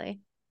that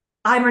correctly?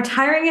 I'm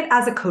retiring it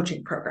as a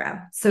coaching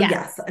program. So Yes.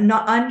 yes, I'm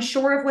not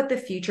unsure of what the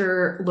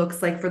future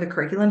looks like for the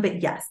curriculum,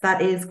 but yes,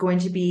 that is going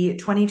to be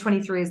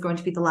 2023 is going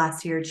to be the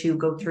last year to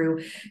go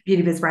through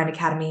Beauty Biz Brand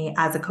Academy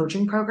as a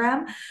coaching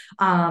program.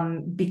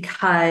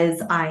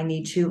 Because I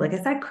need to, like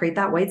I said, create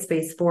that white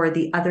space for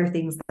the other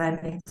things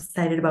that I'm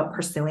excited about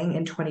pursuing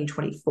in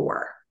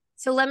 2024.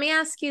 So let me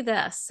ask you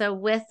this. So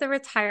with the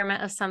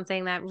retirement of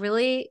something that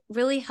really,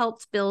 really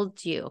helped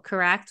build you,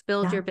 correct?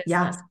 Build your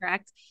Yeah. business, Yeah.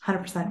 correct?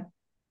 100%.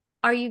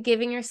 Are you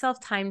giving yourself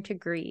time to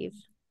grieve?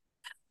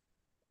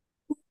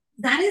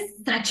 That is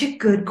such a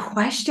good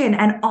question.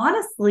 And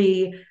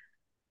honestly,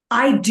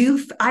 I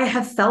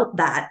have felt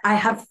that. I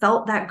have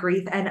felt that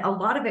grief. And a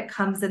lot of it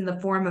comes in the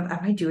form of,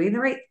 am I doing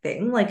the right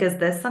thing? Like, is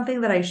this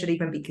something that I should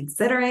even be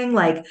considering?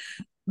 Like,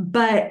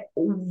 but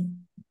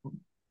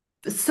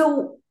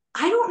so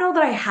I don't know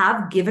that I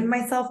have given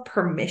myself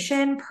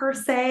permission per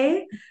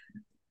se,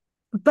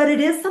 but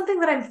it is something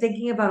that I'm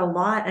thinking about a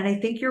lot. And I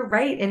think you're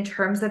right in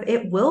terms of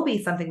it will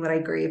be something that I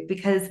grieve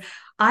because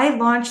I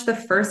launched the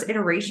first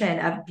iteration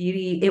of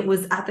beauty. It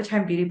was at the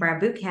time Beauty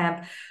Brand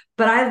Bootcamp,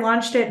 but I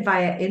launched it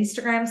via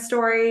Instagram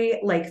story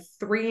like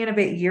 3 and a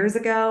bit years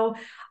ago.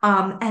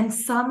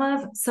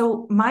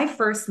 So my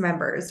first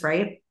members,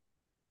 right,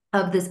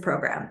 of this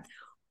program,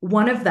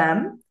 one of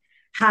them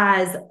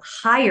has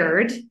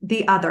hired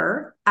the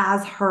other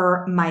as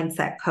her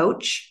mindset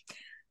coach.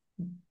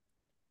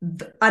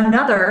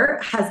 Another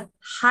has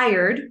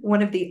hired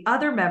one of the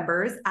other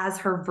members as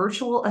her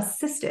virtual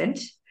assistant.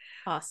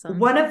 Awesome.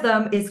 One of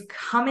them is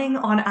coming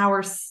on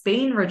our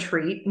Spain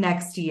retreat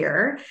next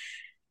year.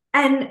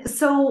 And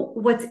so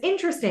what's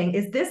interesting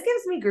is this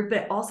gives me group,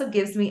 but it also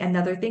gives me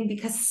another thing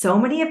because so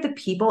many of the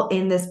people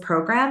in this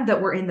program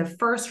that were in the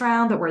first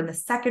round, that were in the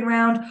second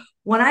round,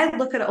 when I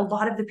look at a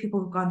lot of the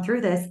people who've gone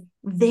through this,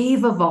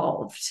 they've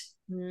evolved.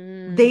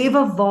 They've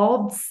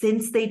evolved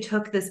since they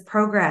took this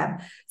program.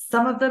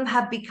 Some of them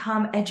have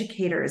become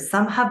educators.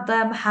 Some of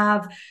them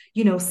have,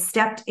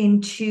 stepped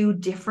into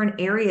different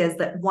areas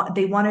that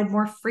they wanted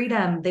more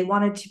freedom. They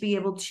wanted to be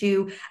able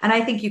to, and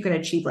I think you can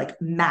achieve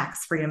like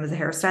max freedom as a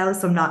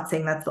hairstylist. So I'm not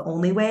saying that's the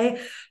only way,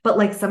 but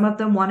like some of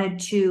them wanted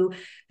to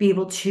be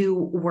able to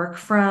work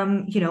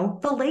from,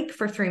 the lake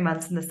for 3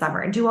 months in the summer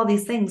and do all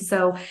these things.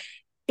 So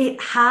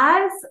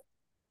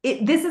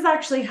this has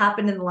actually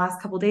happened in the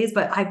last couple of days,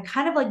 but I've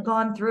kind of like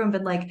gone through and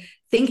been like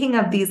thinking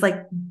of these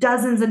like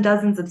dozens and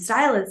dozens of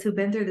stylists who've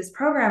been through this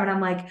program. And I'm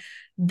like,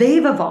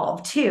 they've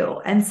evolved too.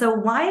 And so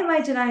why am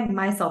I denying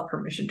myself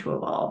permission to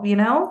evolve,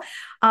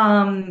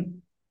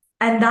 And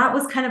that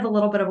was kind of a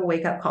little bit of a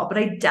wake up call, but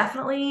I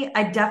definitely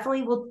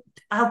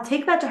I'll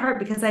take that to heart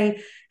because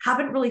I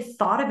haven't really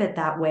thought of it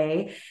that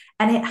way.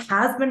 And it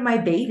has been my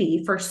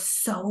baby for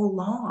so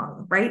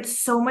long, right?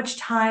 So much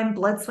time,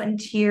 blood, sweat, and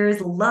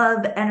tears,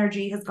 love,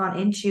 energy has gone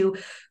into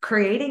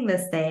creating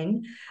this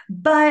thing.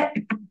 But,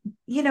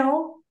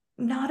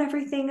 not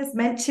everything is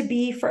meant to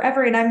be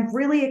forever. And I'm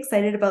really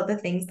excited about the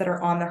things that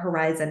are on the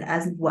horizon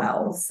as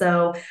well.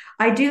 So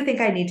I do think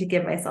I need to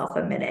give myself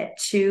a minute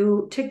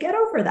to get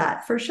over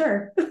that for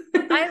sure.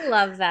 I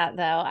love that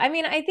though. I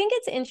mean, I think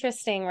it's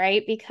interesting,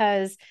 right?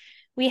 Because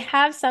we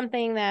have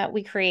something that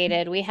we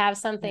created. We have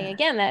something Yeah.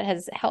 again that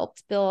has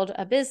helped build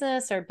a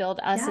business or build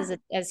us Yeah.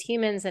 as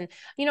humans. And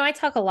I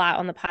talk a lot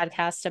on the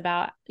podcast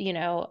about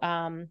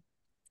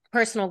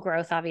personal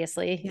growth.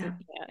 Obviously, Yeah.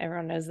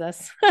 everyone knows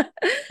this,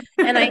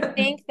 and I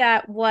think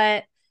that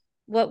what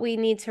we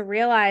need to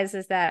realize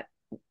is that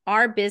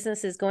our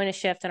business is going to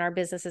shift and our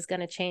business is going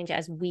to change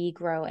as we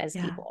grow as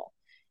Yeah. people.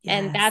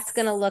 And that's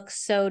going to Yes. look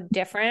so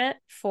different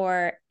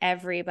for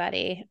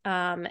everybody.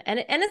 And it's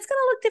going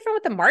to look different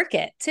with the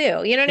market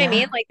too. You know what I mean?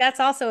 Yeah. Like that's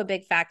also a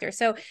big factor.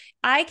 So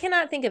I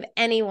cannot think of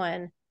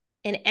anyone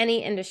in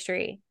any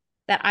industry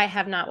that I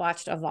have not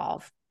watched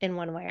evolve in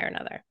one way or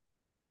another.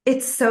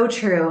 It's so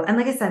true. And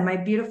like I said, my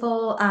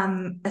beautiful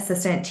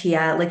assistant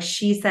Tia, like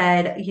she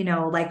said,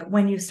 like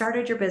when you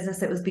started your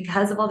business, it was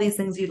because of all these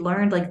things you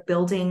learned, like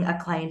building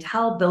a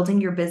clientele, building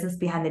your business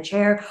behind the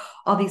chair,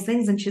 all these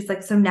things. And she's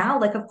like, so now,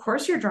 like, of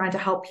course you're drawn to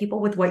help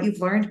people with what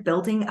you've learned,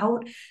 building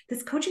out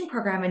this coaching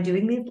program and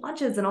doing these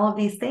lunches and all of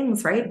these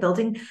things, right?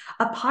 Building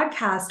a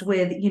podcast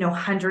with,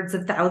 hundreds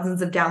of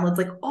thousands of downloads,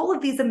 like all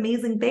of these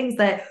amazing things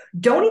that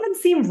don't even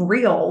seem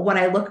real when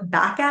I look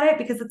back at it,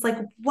 because it's like,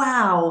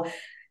 wow,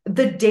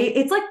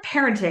 it's like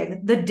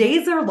parenting. The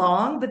days are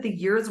long, but the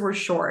years were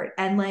short.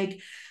 And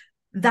like,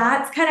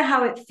 that's kind of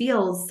how it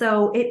feels.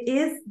 So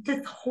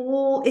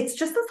it's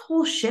just this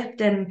whole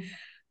shift. And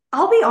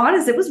I'll be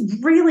honest, it was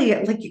really,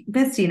 like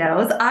Misty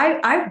knows,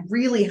 I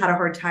really had a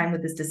hard time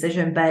with this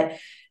decision, but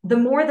the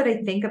more that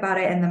I think about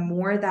it and the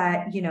more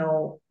that,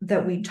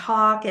 that we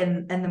talk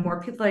and the more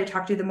people that I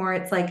talk to, the more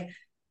it's like,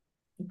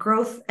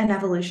 growth and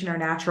evolution are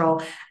natural.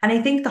 And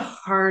I think the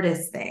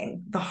hardest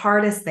thing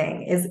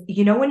is,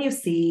 when you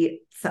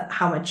see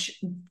how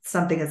much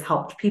something has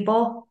helped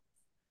people,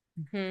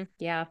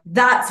 Yeah.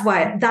 that's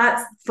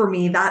for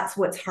me, that's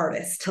what's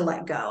hardest to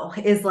let go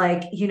is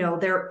like,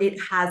 it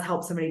has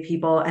helped so many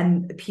people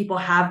and people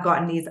have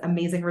gotten these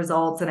amazing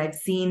results and I've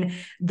seen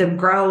them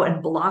grow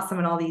and blossom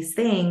and all these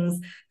things.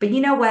 But you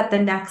know what? The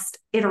next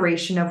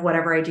iteration of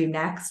whatever I do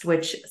next,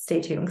 which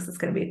stay tuned because it's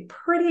going to be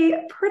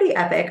pretty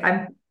epic.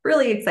 I'm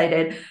really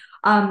excited.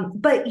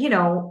 But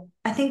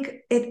I think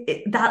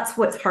that's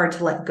what's hard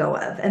to let go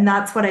of. And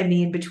that's what I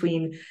mean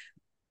between,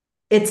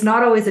 it's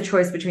not always a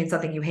choice between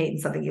something you hate and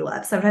something you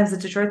love. Sometimes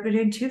it's a choice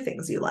between two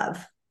things you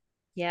love.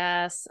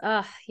 Yes.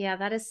 Oh, yeah,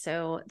 that is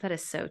so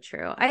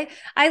true.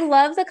 I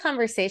love the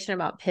conversation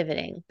about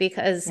pivoting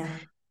because Yeah.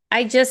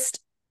 I just,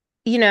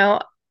 you know,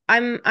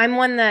 I'm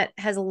one that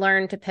has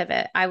learned to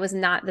pivot. I was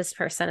not this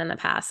person in the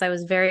past. I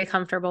was very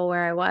comfortable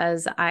where I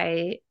was.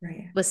 I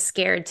Right. was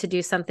scared to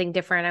do something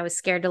different. I was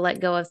scared to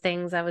let go of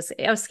things. I was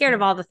scared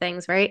of all the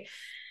things, right?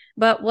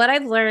 But what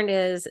I've learned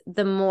is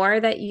the more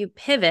that you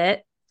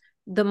pivot,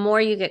 the more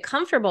you get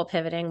comfortable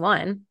pivoting,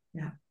 one.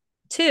 Yeah.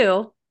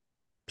 Two,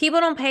 people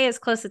don't pay as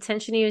close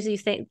attention to you as you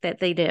think that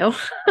they do.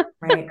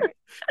 Right.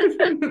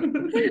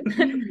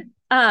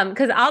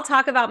 Because I'll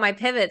talk about my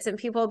pivots and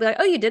people will be like,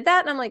 "Oh, you did that?"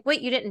 And I'm like,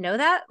 "Wait, you didn't know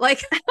that?"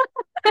 Like,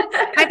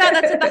 I thought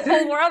that's what the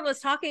whole world was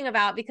talking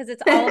about because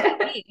it's all about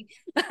me.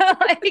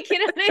 Like, you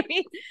know what I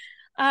mean?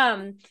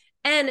 Um,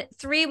 and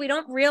three, we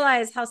don't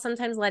realize how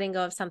sometimes letting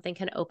go of something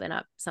can open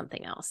up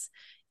something else.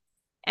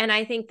 And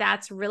I think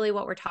that's really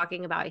what we're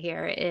talking about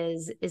here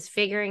is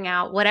figuring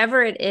out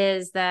whatever it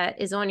is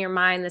that is on your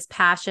mind, this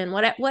passion,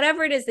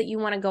 whatever it is that you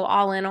want to go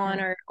all in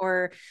on,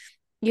 or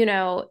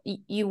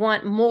you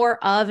want more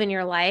of in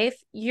your life,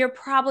 you're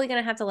probably going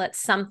to have to let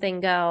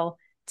something go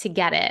to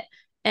get it.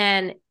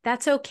 And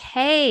that's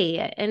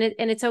okay. And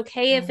it's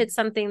okay if it's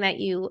something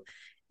that you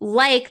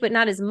like, but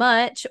not as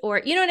much,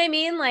 or you know what I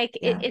mean? Like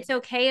it's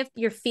okay if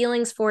your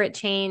feelings for it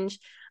change.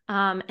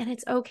 And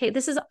it's okay.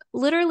 This is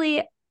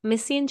literally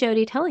Missy and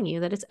Jodie telling you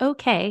that it's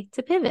okay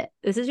to pivot.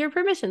 This is your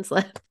permission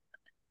slip.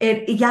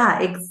 Yeah,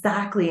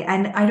 exactly.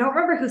 And I don't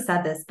remember who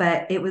said this,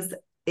 but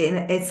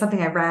it's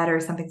something I read or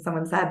something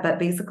someone said, but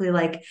basically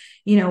like,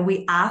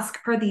 we ask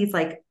for these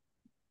like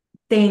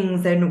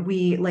things and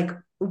we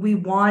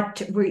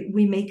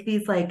make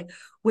these like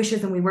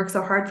wishes and we work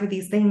so hard for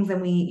these things and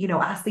we,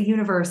 ask the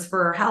universe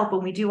for help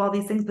and we do all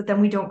these things, but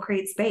then we don't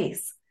create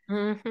space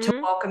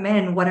to welcome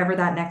in whatever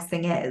that next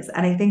thing is.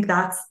 And I think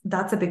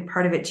that's a big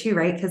part of it too,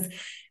 right? Because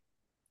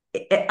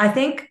I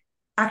think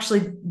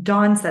actually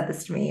Dawn said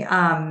this to me,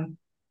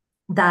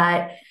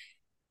 that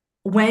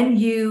when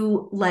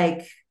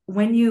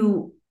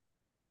you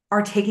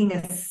are taking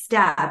a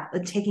step,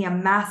 like taking a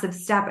massive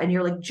step and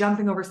you're like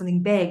jumping over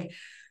something big,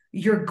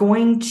 you're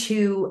going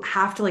to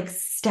have to like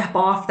step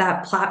off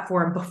that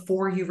platform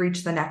before you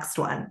reach the next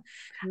one.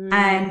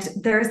 And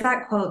there's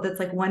that quote that's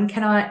like, one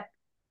cannot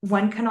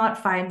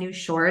find new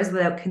shores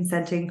without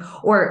consenting,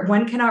 or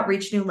one cannot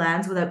reach new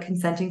lands without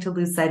consenting to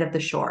lose sight of the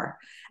shore.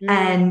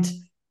 And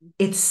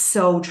it's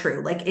so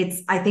true. Like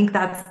I think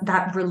that's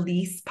that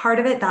release part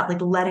of it, that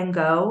like letting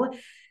go.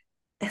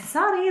 It's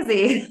not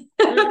easy,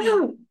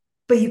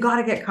 but you got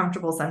to get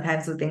comfortable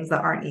sometimes with things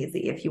that aren't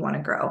easy if you want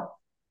to grow.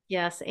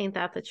 Yes. Ain't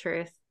that the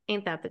truth?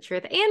 Ain't that the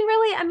truth? And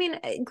really, I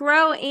mean,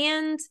 grow.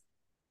 And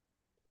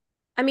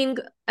I mean,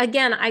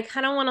 again, I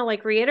kind of want to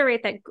like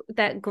reiterate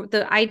that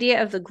the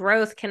idea of the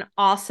growth can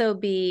also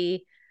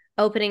be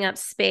opening up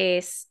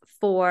space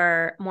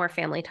for more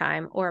family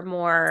time or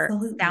more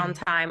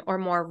downtime or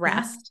more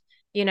rest,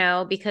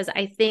 because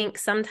I think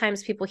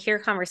sometimes people hear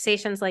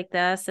conversations like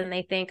this and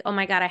they think, oh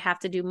my God, I have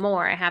to do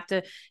more. I have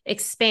to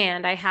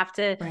expand. I have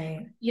to,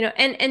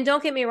 and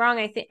don't get me wrong.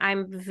 I think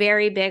I'm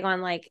very big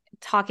on like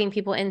talking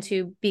people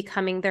into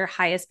becoming their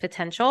highest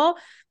potential.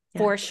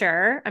 For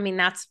sure. I mean,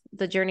 that's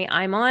the journey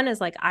I'm on, is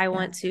like, I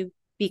want to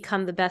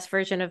become the best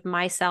version of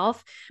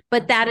myself,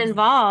 but that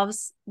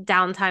involves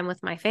downtime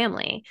with my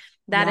family.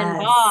 That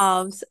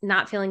involves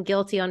not feeling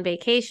guilty on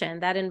vacation.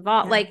 That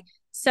involves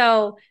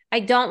so I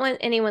don't want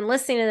anyone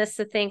listening to this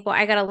to think, well,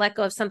 I got to let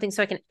go of something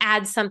so I can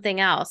add something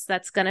else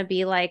that's going to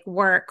be like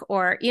work,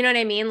 or, you know what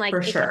I mean? Like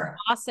it can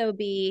also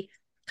be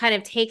kind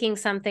of taking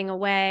something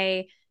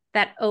away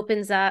that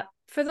opens up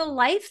for the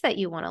life that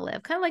you want to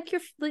live, kind of like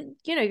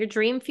your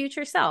dream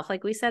future self,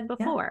 like we said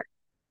before.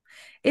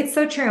 It's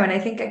so true. And I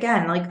think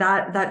again, like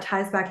that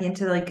ties back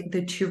into like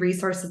the two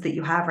resources that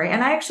you have, right?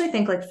 And I actually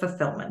think like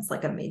fulfillment's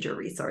like a major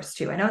resource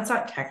too. I know it's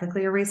not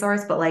technically a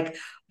resource, but like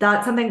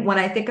that's something when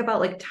I think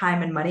about like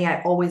time and money,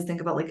 I always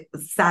think about like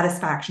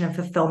satisfaction and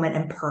fulfillment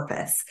and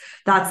purpose.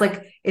 That's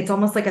like, it's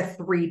almost like a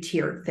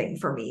 3-tiered thing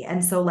for me.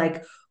 And so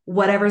like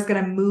whatever's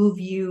going to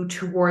move you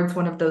towards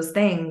one of those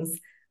things,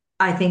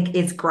 I think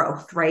is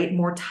growth, right?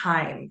 More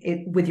time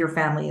with your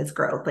family is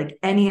growth. Like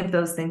any of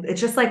those things. It's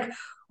just like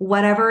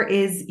whatever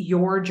is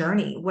your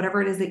journey,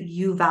 whatever it is that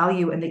you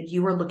value and that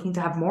you are looking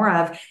to have more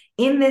of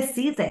in this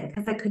season,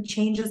 because that could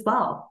change as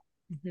well.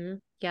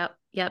 Yep.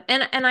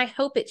 And I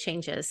hope it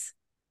changes.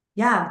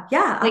 Yeah,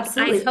 like,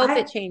 absolutely. I hope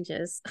it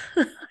changes.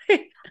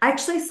 I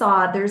actually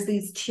saw there's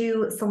these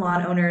two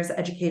salon owners,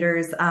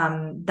 educators,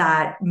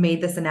 that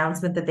made this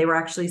announcement that they were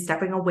actually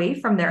stepping away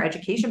from their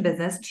education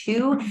business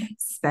to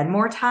spend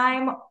more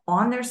time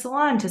on their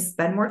salon, to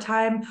spend more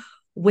time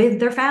with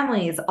their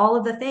families, all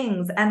of the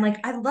things. And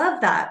like, I love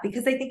that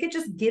because I think it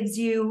just gives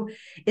you,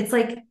 it's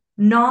like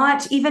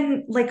not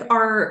even like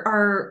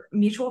our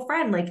mutual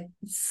friend, like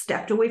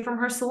stepped away from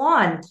her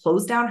salon,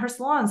 closed down her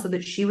salon so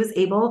that she was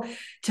able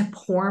to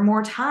pour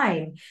more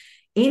time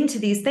into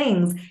these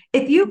things.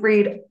 If you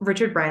read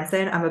Richard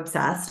Branson, I'm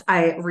obsessed.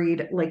 I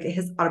read like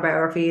his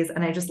autobiographies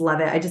and I just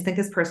love it. I just think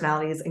his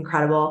personality is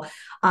incredible.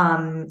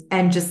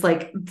 And just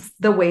like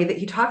the way that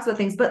he talks about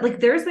things. But like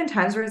there's been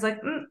times where he's like,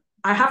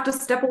 I have to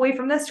step away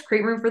from this to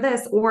create room for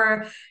this,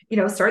 or,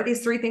 start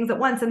these 3 things at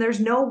once. And there's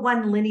no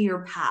one linear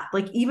path.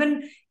 Like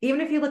even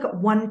if you look at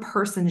one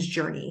person's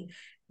journey,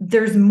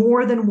 there's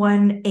more than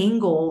one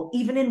angle,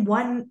 even in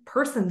one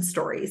person's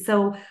story.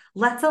 So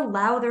let's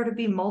allow there to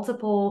be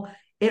multiple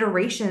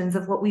iterations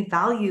of what we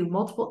value,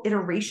 multiple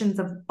iterations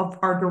of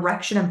our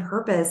direction and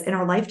purpose in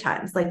our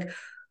lifetimes. Like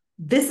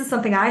this is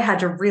something I had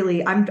to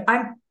really,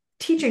 I'm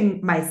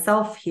teaching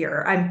myself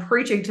here. I'm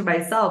preaching to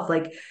myself,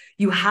 like,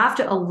 You have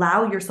to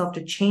allow yourself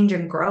to change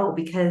and grow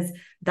because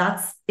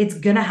it's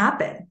going to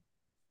happen.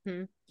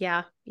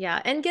 Yeah.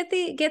 Yeah. And get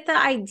the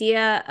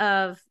idea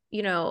of,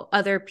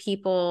 other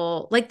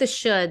people, like the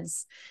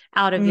shoulds,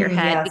 out of your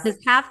head, Yes. because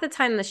half the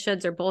time the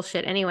shoulds are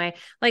bullshit anyway.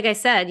 Like I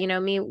said,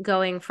 me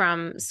going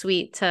from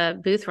suite to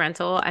booth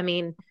rental, I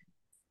mean,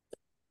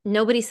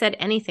 nobody said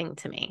anything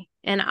to me.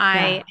 And I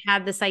Yeah.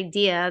 had this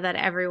idea that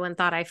everyone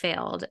thought I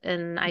failed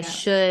and I Yeah.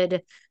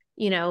 should,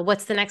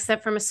 what's the next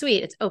step from a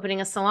suite? It's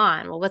opening a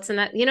salon. Well, what's the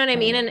next, you know what I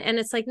mean? Right. And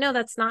it's like, no,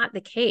 that's not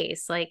the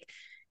case. Like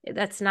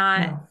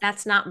No.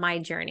 that's not my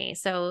journey.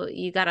 So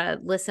you got to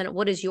listen.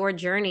 What is your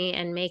journey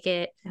and make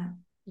it Yeah.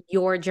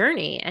 your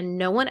journey and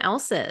no one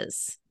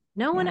else's.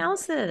 No one Yeah.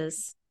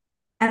 else's.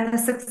 And the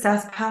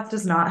success path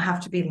does not have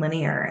to be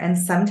linear. And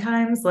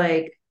sometimes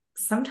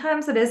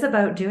it is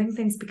about doing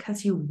things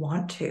because you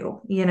want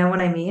to. You know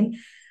what I mean?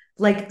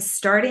 Like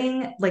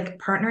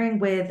partnering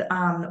with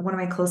one of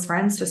my close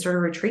friends to start a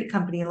retreat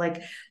company,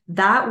 like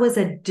that was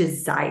a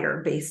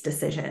desire-based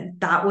decision.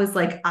 That was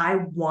like, I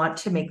want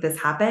to make this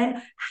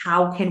happen.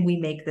 How can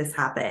we make this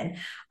happen?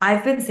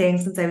 I've been saying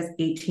since I was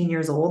 18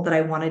 years old that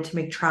I wanted to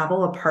make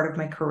travel a part of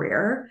my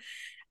career.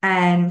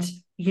 And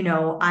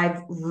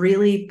I've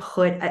really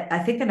I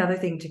think another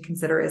thing to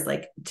consider is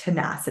like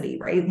tenacity,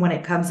 right?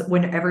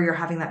 Whenever you're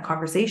having that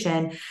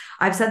conversation,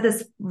 I've said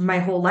this my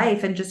whole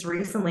life. And just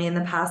recently in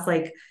the past,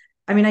 like,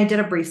 I mean, I did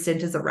a brief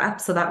stint as a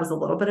rep, so that was a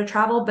little bit of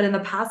travel, but in the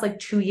past, like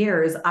 2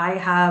 years, I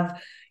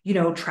have,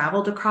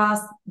 traveled across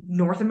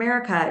North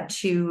America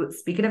to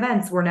speak at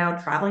events. We're now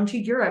traveling to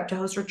Europe to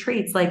host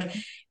retreats. Like,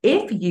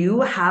 if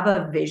you have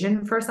a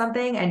vision for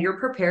something and you're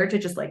prepared to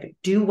just like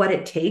do what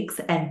it takes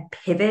and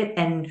pivot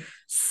and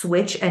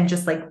switch and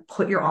just like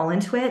put your all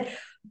into it,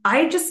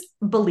 I just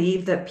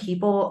believe that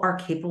people are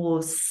capable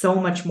of so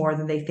much more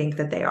than they think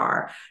that they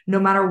are,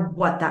 no matter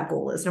what that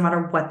goal is, no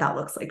matter what that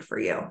looks like for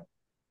you.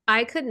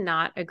 I could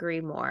not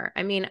agree more.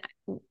 I mean,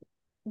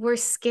 we're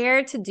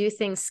scared to do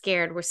things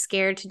scared. We're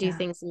scared to do Yeah.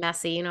 things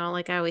messy.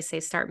 Like I always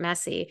say, start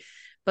messy.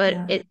 But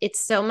Yeah.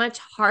 it's so much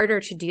harder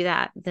to do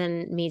that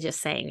than me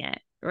just saying it,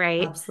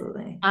 right?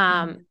 Absolutely.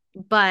 Yeah.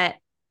 But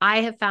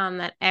I have found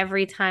that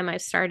every time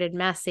I've started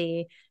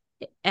messy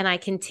and I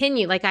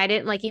continue, like I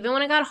didn't like even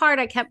when it got hard,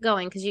 I kept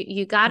going because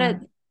you gotta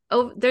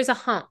Yeah. there's a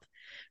hump,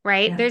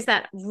 right? Yeah. There's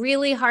that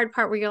really hard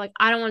part where you're like,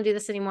 I don't want to do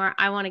this anymore.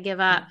 I want to give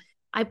up. Yeah.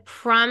 I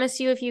promise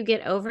you, if you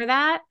get over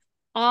that,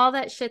 all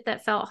that shit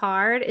that felt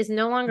hard is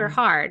no longer Yeah.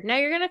 hard. Now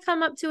you're gonna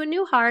come up to a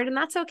new hard, and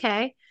that's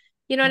okay.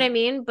 You know what Yeah. I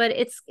mean? But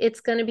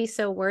it's going to be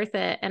so worth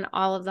it, and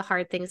all of the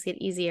hard things get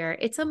easier.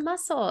 It's a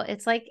muscle.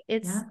 It's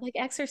Yeah. like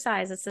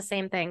exercise. It's the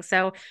same thing.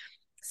 So So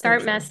start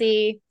true.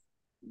 messy,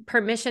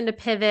 permission to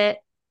pivot.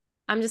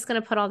 I'm just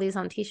going to put all these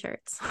on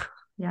t-shirts.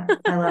 Yeah.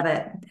 I love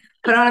it.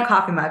 Put on a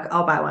coffee mug.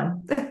 I'll buy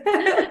one.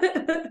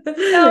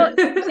 So,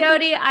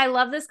 Jodie, I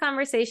love this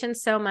conversation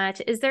so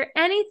much. Is there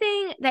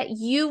anything that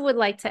you would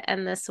like to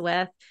end this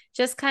with?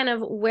 Just kind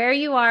of where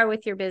you are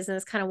with your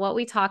business, kind of what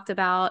we talked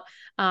about,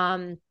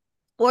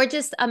 or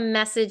just a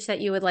message that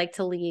you would like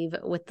to leave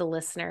with the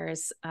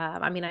listeners.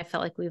 I mean, I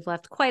felt like we've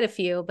left quite a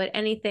few, but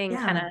anything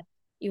kind of Yeah.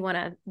 you want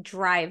to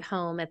drive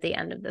home at the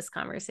end of this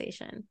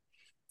conversation?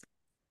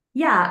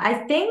 Yeah.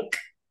 I think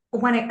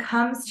when it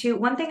comes to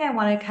one thing I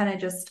want to kind of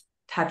just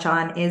touch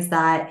on is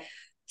that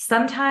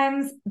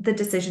sometimes the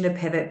decision to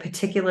pivot,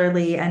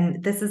 particularly,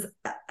 and this is,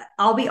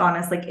 I'll be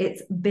honest, like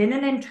it's been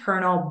an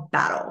internal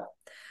battle.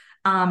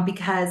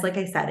 Because like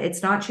I said,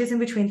 it's not choosing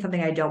between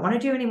something I don't want to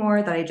do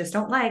anymore that I just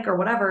don't like or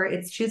whatever.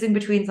 It's choosing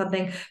between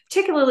something,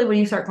 particularly when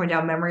you start going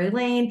down memory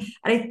lane.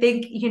 And I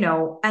think,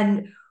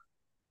 and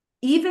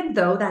even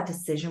though that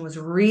decision was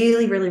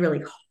really, really,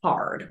 really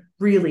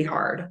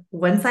hard,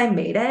 once I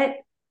made it,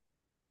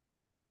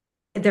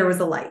 there was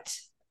a light.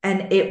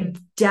 And it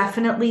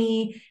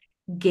definitely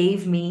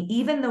gave me,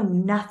 even though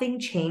nothing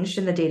changed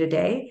in the day to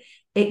day,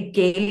 it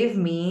gave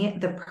me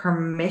the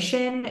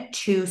permission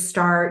to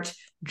start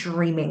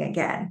dreaming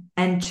again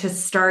and to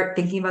start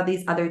thinking about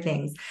these other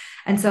things.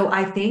 And so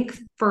I think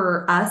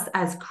for us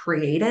as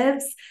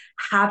creatives,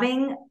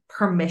 having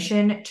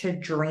permission to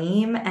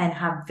dream and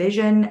have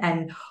vision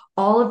and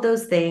all of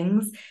those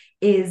things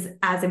is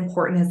as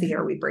important as the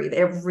air we breathe.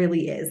 It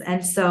really is.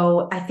 And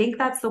so I think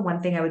that's the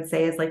one thing I would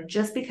say is like,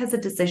 just because a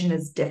decision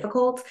is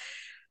difficult,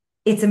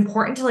 it's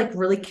important to like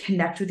really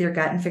connect with your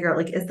gut and figure out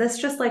like, is this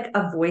just like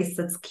a voice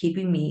that's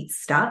keeping me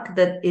stuck,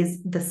 that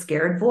is the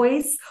scared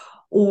voice,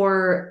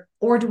 or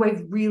do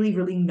I really,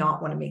 really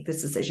not want to make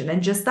this decision?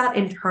 And just that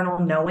internal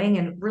knowing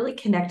and really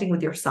connecting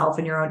with yourself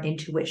and your own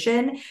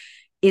intuition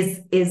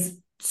is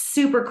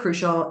super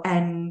crucial.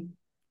 And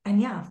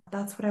yeah,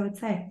 that's what I would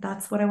say.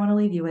 That's what I want to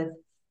leave you with.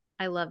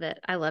 I love it.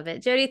 I love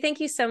it. Jodie,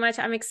 thank you so much.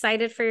 I'm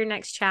excited for your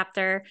next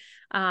chapter.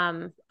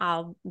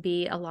 I'll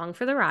be along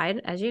for the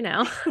ride, as you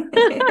know.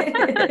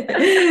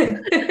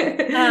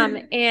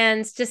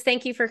 And just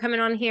thank you for coming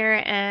on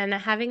here and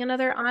having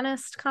another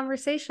honest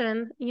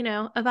conversation,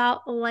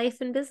 about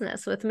life and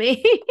business with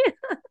me.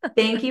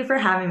 Thank you for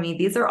having me.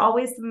 These are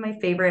always some of my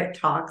favorite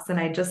talks, and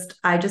I just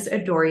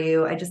adore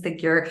you. I just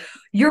think you're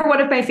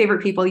one of my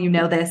favorite people. You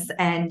know this,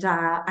 and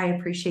I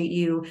appreciate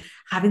you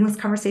having this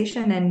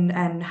conversation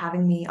and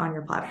having me on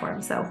your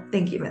platform. So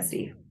thank you,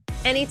 Misty.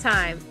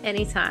 Anytime.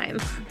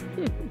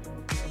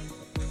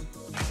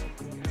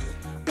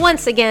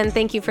 Once again,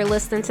 thank you for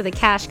listening to the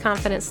Cash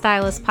Confident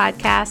Stylist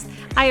podcast.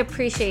 I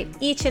appreciate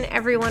each and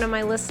every one of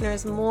my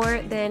listeners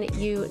more than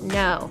you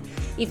know.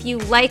 If you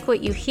like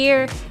what you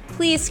hear,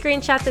 please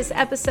screenshot this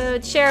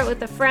episode, share it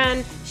with a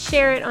friend,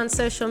 share it on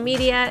social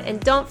media,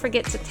 and don't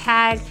forget to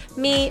tag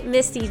me,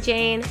 Misty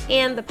Jane,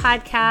 and the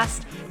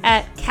podcast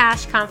at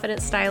Cash Confident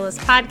Stylist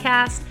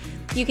Podcast.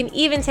 You can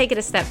even take it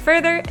a step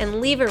further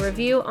and leave a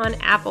review on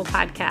Apple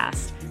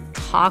Podcasts.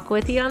 Talk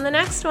with you on the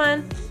next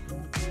one.